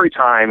basketball, every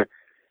time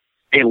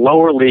a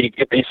lower league,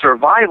 if they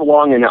survive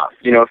long enough,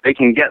 if they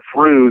can get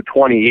through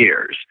 20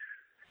 years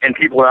and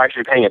people are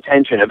actually paying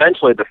attention,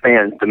 eventually the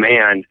fans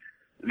demand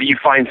that you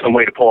find some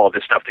way to pull all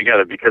this stuff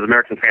together, because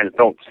American fans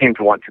don't seem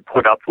to want to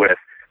put up with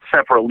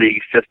separate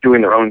leagues just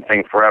doing their own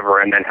thing forever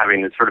and then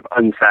having this sort of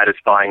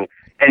unsatisfying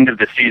end of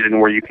the season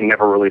where you can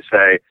never really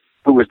say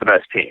who was the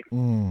best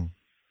team.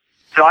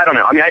 So I don't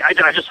know. I mean,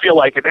 I just feel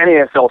like if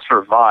NASL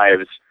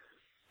survives,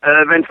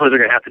 eventually they're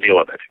going to have to deal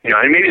with it.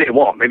 And maybe they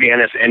won't. Maybe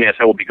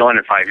NASL will be gone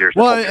in 5 years.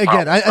 Well,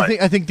 again,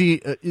 I think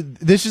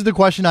this is the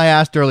question I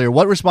asked earlier.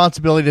 What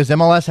responsibility does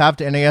MLS have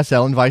to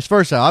NASL and vice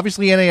versa?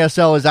 Obviously,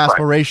 NASL is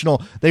aspirational.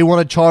 Right. They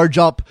want to charge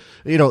up,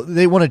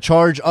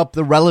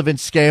 the relevant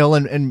scale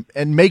and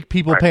make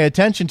people pay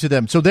attention to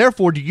them. So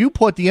therefore, do you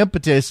put the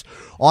impetus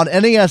on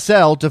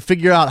NASL to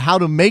figure out how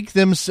to make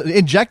them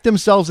inject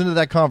themselves into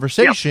that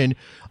conversation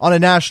on a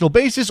national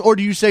basis, or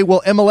do you say,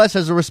 well, MLS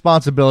has a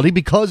responsibility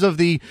because of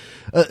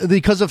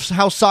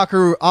how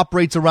soccer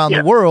operates around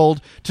the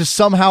world to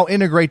somehow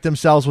integrate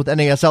themselves with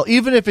NASL,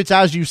 even if it's,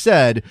 as you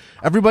said,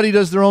 everybody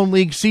does their own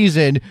league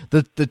season,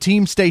 the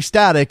teams stay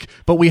static,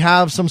 but we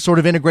have some sort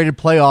of integrated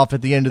playoff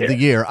at the end of the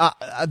year.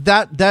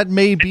 That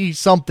may be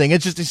something.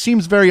 It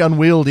seems very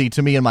unwieldy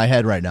to me in my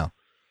head right now.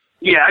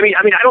 Yeah, I mean,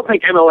 I don't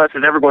think MLS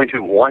is ever going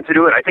to want to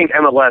do it. I think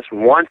MLS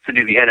wants to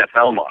do the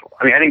NFL model.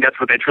 I mean, I think that's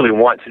what they truly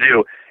want to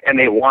do, and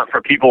they want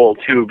for people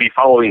to be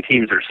following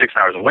teams that are 6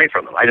 hours away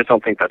from them. I just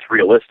don't think that's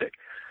realistic.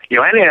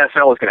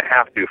 NASL is going to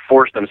have to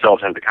force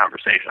themselves into the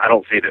conversation. I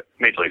don't see that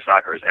Major League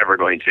Soccer is ever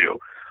going to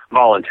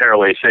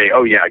voluntarily say,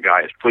 oh, yeah,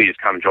 guys, please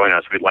come join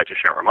us. We'd like to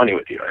share our money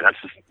with you. And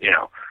that's just,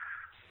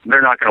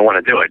 they're not going to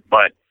want to do it.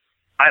 But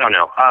I don't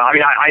know.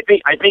 I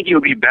think it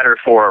would be better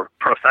for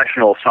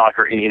professional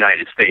soccer in the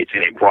United States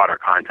in a broader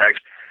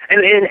context.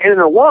 And in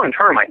the long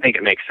term, I think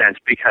it makes sense,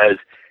 because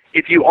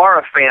if you are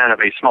a fan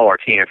of a smaller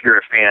team, if you're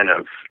a fan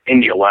of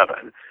Indy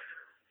 11,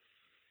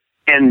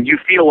 and you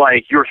feel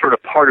like you're sort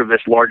of part of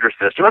this larger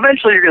system,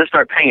 eventually you're going to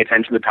start paying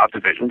attention to the top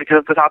division because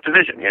it's the top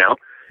division,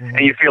 And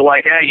you feel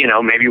like, hey,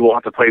 maybe we'll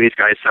have to play these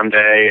guys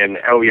someday, and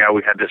oh yeah,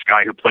 we had this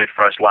guy who played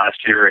for us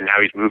last year, and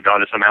now he's moved on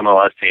to some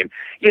MLS team.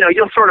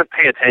 You'll sort of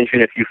pay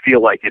attention if you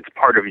feel like it's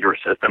part of your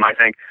system, I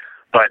think.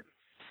 But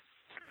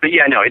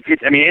yeah, no,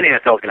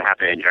 NASL is going to have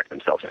to inject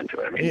themselves into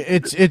it. I mean,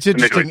 it's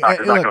interesting. Not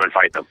going to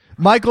fight them.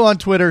 Michael on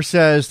Twitter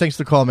says, thanks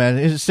for the call, man.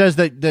 It says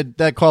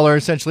that caller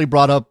essentially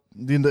brought up,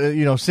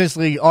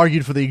 essentially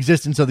argued for the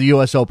existence of the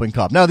U.S. Open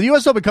Cup. Now, the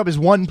U.S. Open Cup is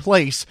one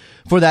place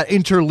for that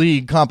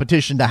interleague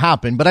competition to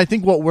happen, but I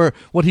think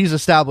what he's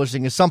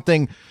establishing is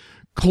something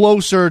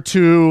closer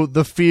to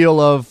the feel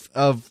of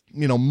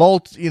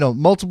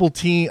multiple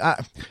team. I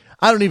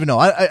don't even know.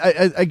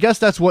 I guess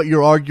that's what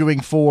you're arguing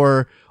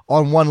for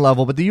on one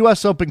level, but the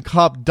U.S. Open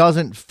Cup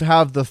doesn't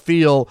have the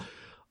feel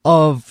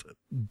of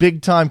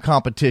big-time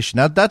competition.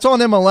 Now, that's on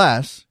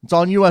MLS. It's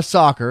on U.S.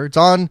 Soccer. It's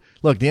on,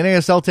 look, the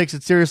NASL takes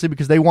it seriously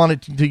because they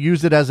wanted to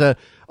use it as a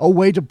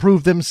way to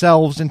prove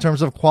themselves in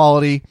terms of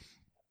quality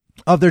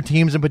of their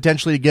teams and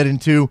potentially get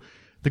into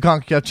the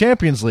CONCACAF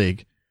Champions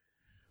League.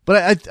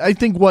 But I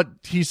think what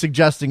he's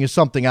suggesting is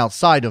something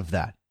outside of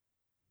that.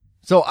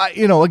 So,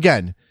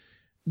 again,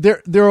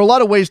 there are a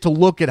lot of ways to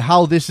look at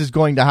how this is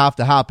going to have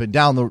to happen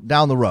down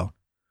the road.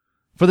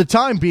 For the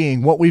time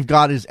being, what we've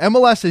got is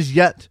MLS is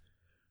yet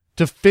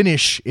to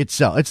finish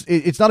itself.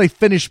 It's not a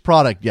finished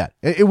product yet.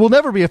 It will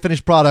never be a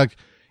finished product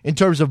in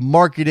terms of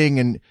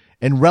marketing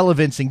and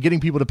relevance and getting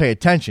people to pay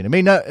attention. It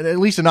may not, at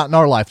least not in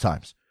our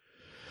lifetimes.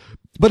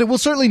 But it will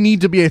certainly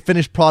need to be a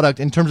finished product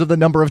in terms of the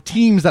number of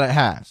teams that it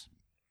has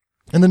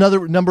and the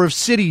number of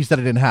cities that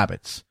it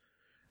inhabits.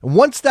 And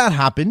once that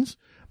happens,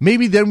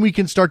 maybe then we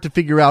can start to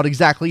figure out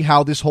exactly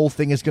how this whole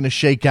thing is going to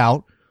shake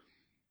out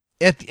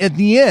at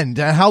the end,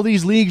 and how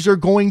these leagues are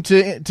going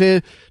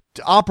to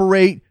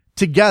operate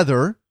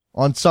together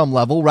on some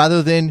level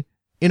rather than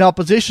in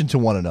opposition to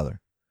one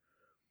another.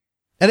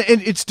 And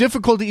it's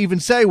difficult to even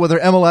say whether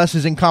MLS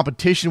is in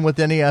competition with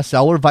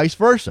NASL or vice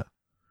versa.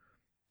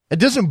 It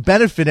doesn't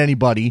benefit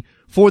anybody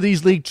for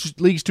these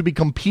leagues to be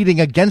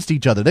competing against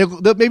each other.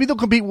 Maybe they'll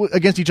compete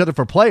against each other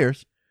for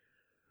players.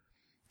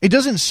 It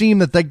doesn't seem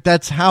that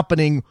that's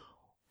happening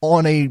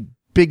on a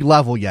big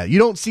level yet. You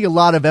don't see a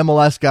lot of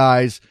MLS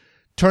guys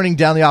turning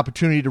down the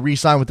opportunity to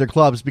re-sign with their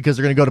clubs because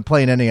they're going to go to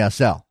play in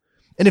NASL.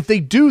 And if they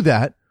do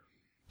that,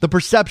 the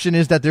perception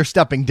is that they're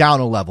stepping down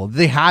a level.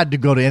 They had to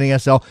go to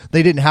NASL.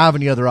 They didn't have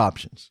any other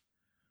options.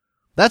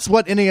 That's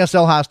what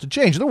NASL has to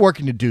change. They're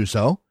working to do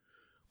so.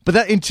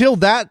 But until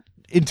that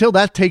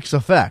takes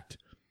effect,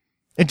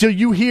 until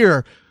you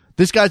hear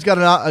this guy's got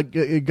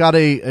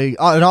an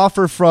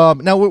offer from,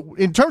 now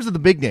in terms of the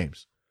big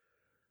names,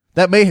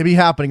 that may be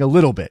happening a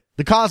little bit.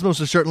 The Cosmos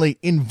are certainly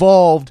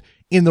involved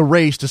in the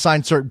race to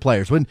sign certain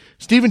players. When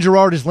Steven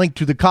Gerrard is linked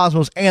to the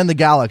Cosmos and the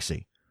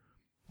Galaxy,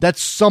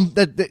 that's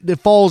that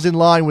falls in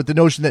line with the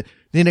notion that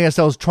the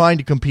NASL is trying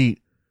to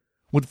compete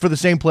for the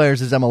same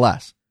players as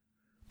MLS.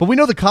 But we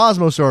know the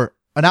Cosmos are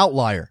an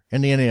outlier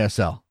in the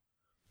NASL.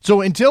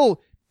 So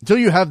until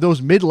you have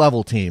those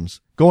mid-level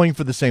teams going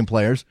for the same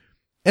players,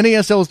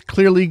 NASL is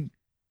clearly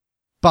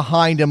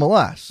behind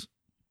MLS.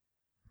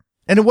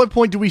 And at what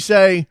point do we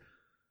say,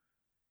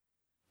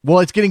 well,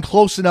 it's getting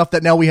close enough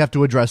that now we have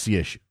to address the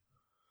issue?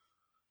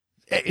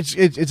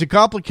 It's a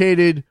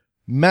complicated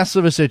mess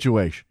of a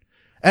situation.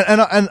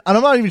 And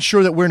I'm not even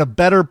sure that we're in a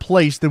better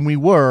place than we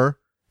were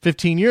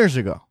 15 years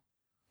ago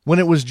when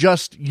it was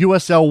just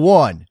USL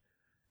 1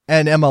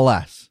 and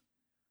MLS.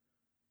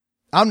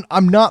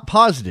 I'm not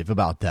positive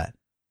about that.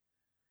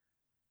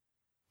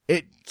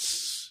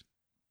 It's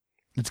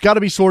got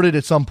to be sorted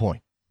at some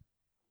point.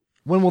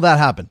 When will that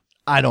happen?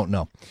 I don't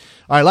know. All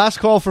right, last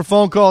call for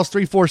phone calls,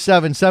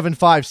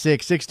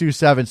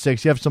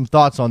 347-756-6276. You have some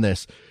thoughts on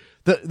this.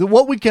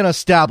 What we can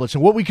establish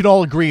and what we can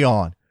all agree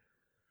on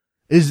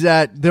is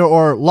that there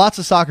are lots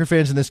of soccer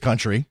fans in this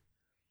country,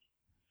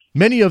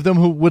 many of them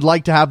who would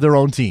like to have their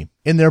own team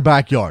in their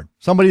backyard,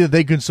 somebody that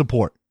they can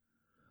support.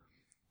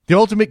 The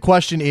ultimate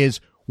question is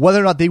whether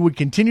or not they would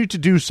continue to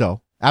do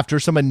so after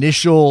some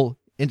initial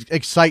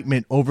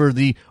excitement over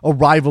the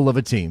arrival of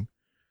a team,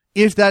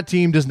 if that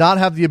team does not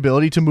have the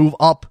ability to move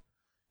up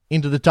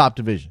into the top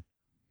division.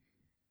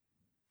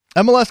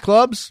 MLS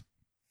clubs,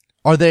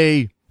 are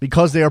they,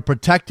 because they are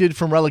protected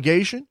from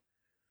relegation,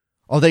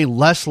 are they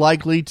less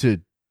likely to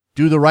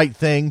do the right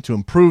thing to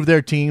improve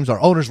their teams? Are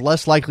owners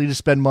less likely to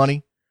spend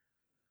money?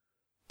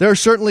 There are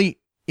certainly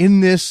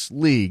in this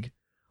league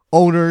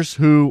owners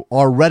who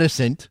are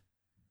reticent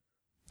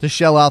to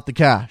shell out the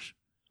cash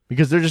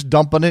because they're just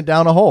dumping it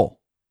down a hole.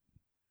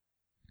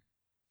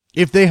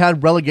 If they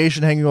had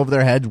relegation hanging over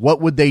their heads,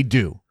 what would they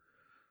do?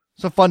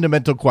 It's a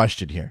fundamental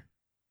question here.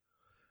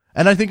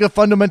 And I think a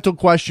fundamental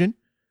question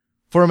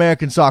for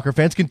American soccer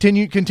fans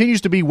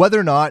continues to be whether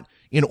or not,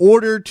 in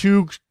order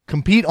to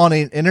compete on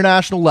an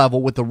international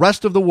level with the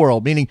rest of the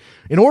world, meaning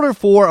in order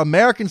for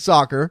American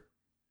soccer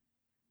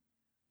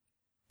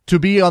to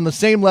be on the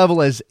same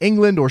level as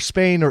England or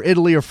Spain or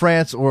Italy or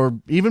France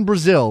or even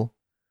Brazil,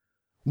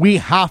 we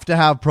have to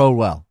have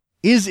pro-rel.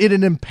 Is it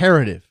an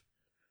imperative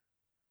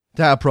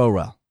to have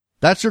pro-rel?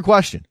 That's your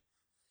question.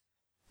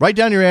 Write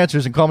down your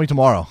answers and call me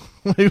tomorrow.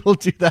 We will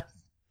do that.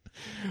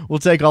 We'll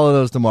take all of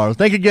those tomorrow.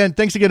 Thanks again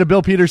to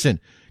Bill Peterson,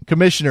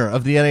 Commissioner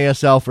of the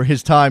NASL, for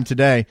his time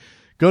today.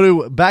 Go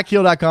to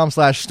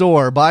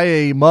backheel.com/store, buy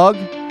a mug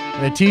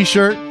and a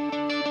t-shirt,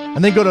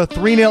 and then go to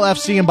 3nail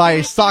FC and buy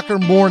a Soccer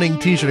Morning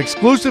t-shirt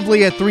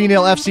exclusively at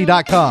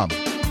 3nailfc.com.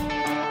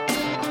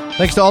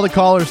 Thanks to all the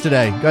callers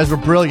today. You guys were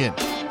brilliant.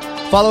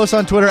 Follow us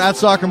on Twitter at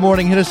Soccer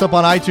Morning. Hit us up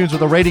on iTunes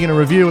with a rating and a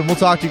review, and we'll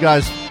talk to you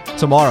guys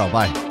tomorrow.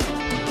 Bye.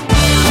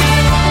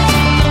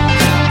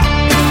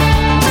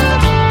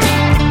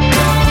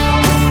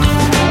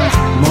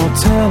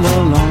 Motel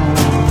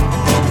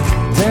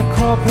alone, their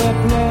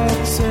corporate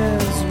blood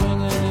says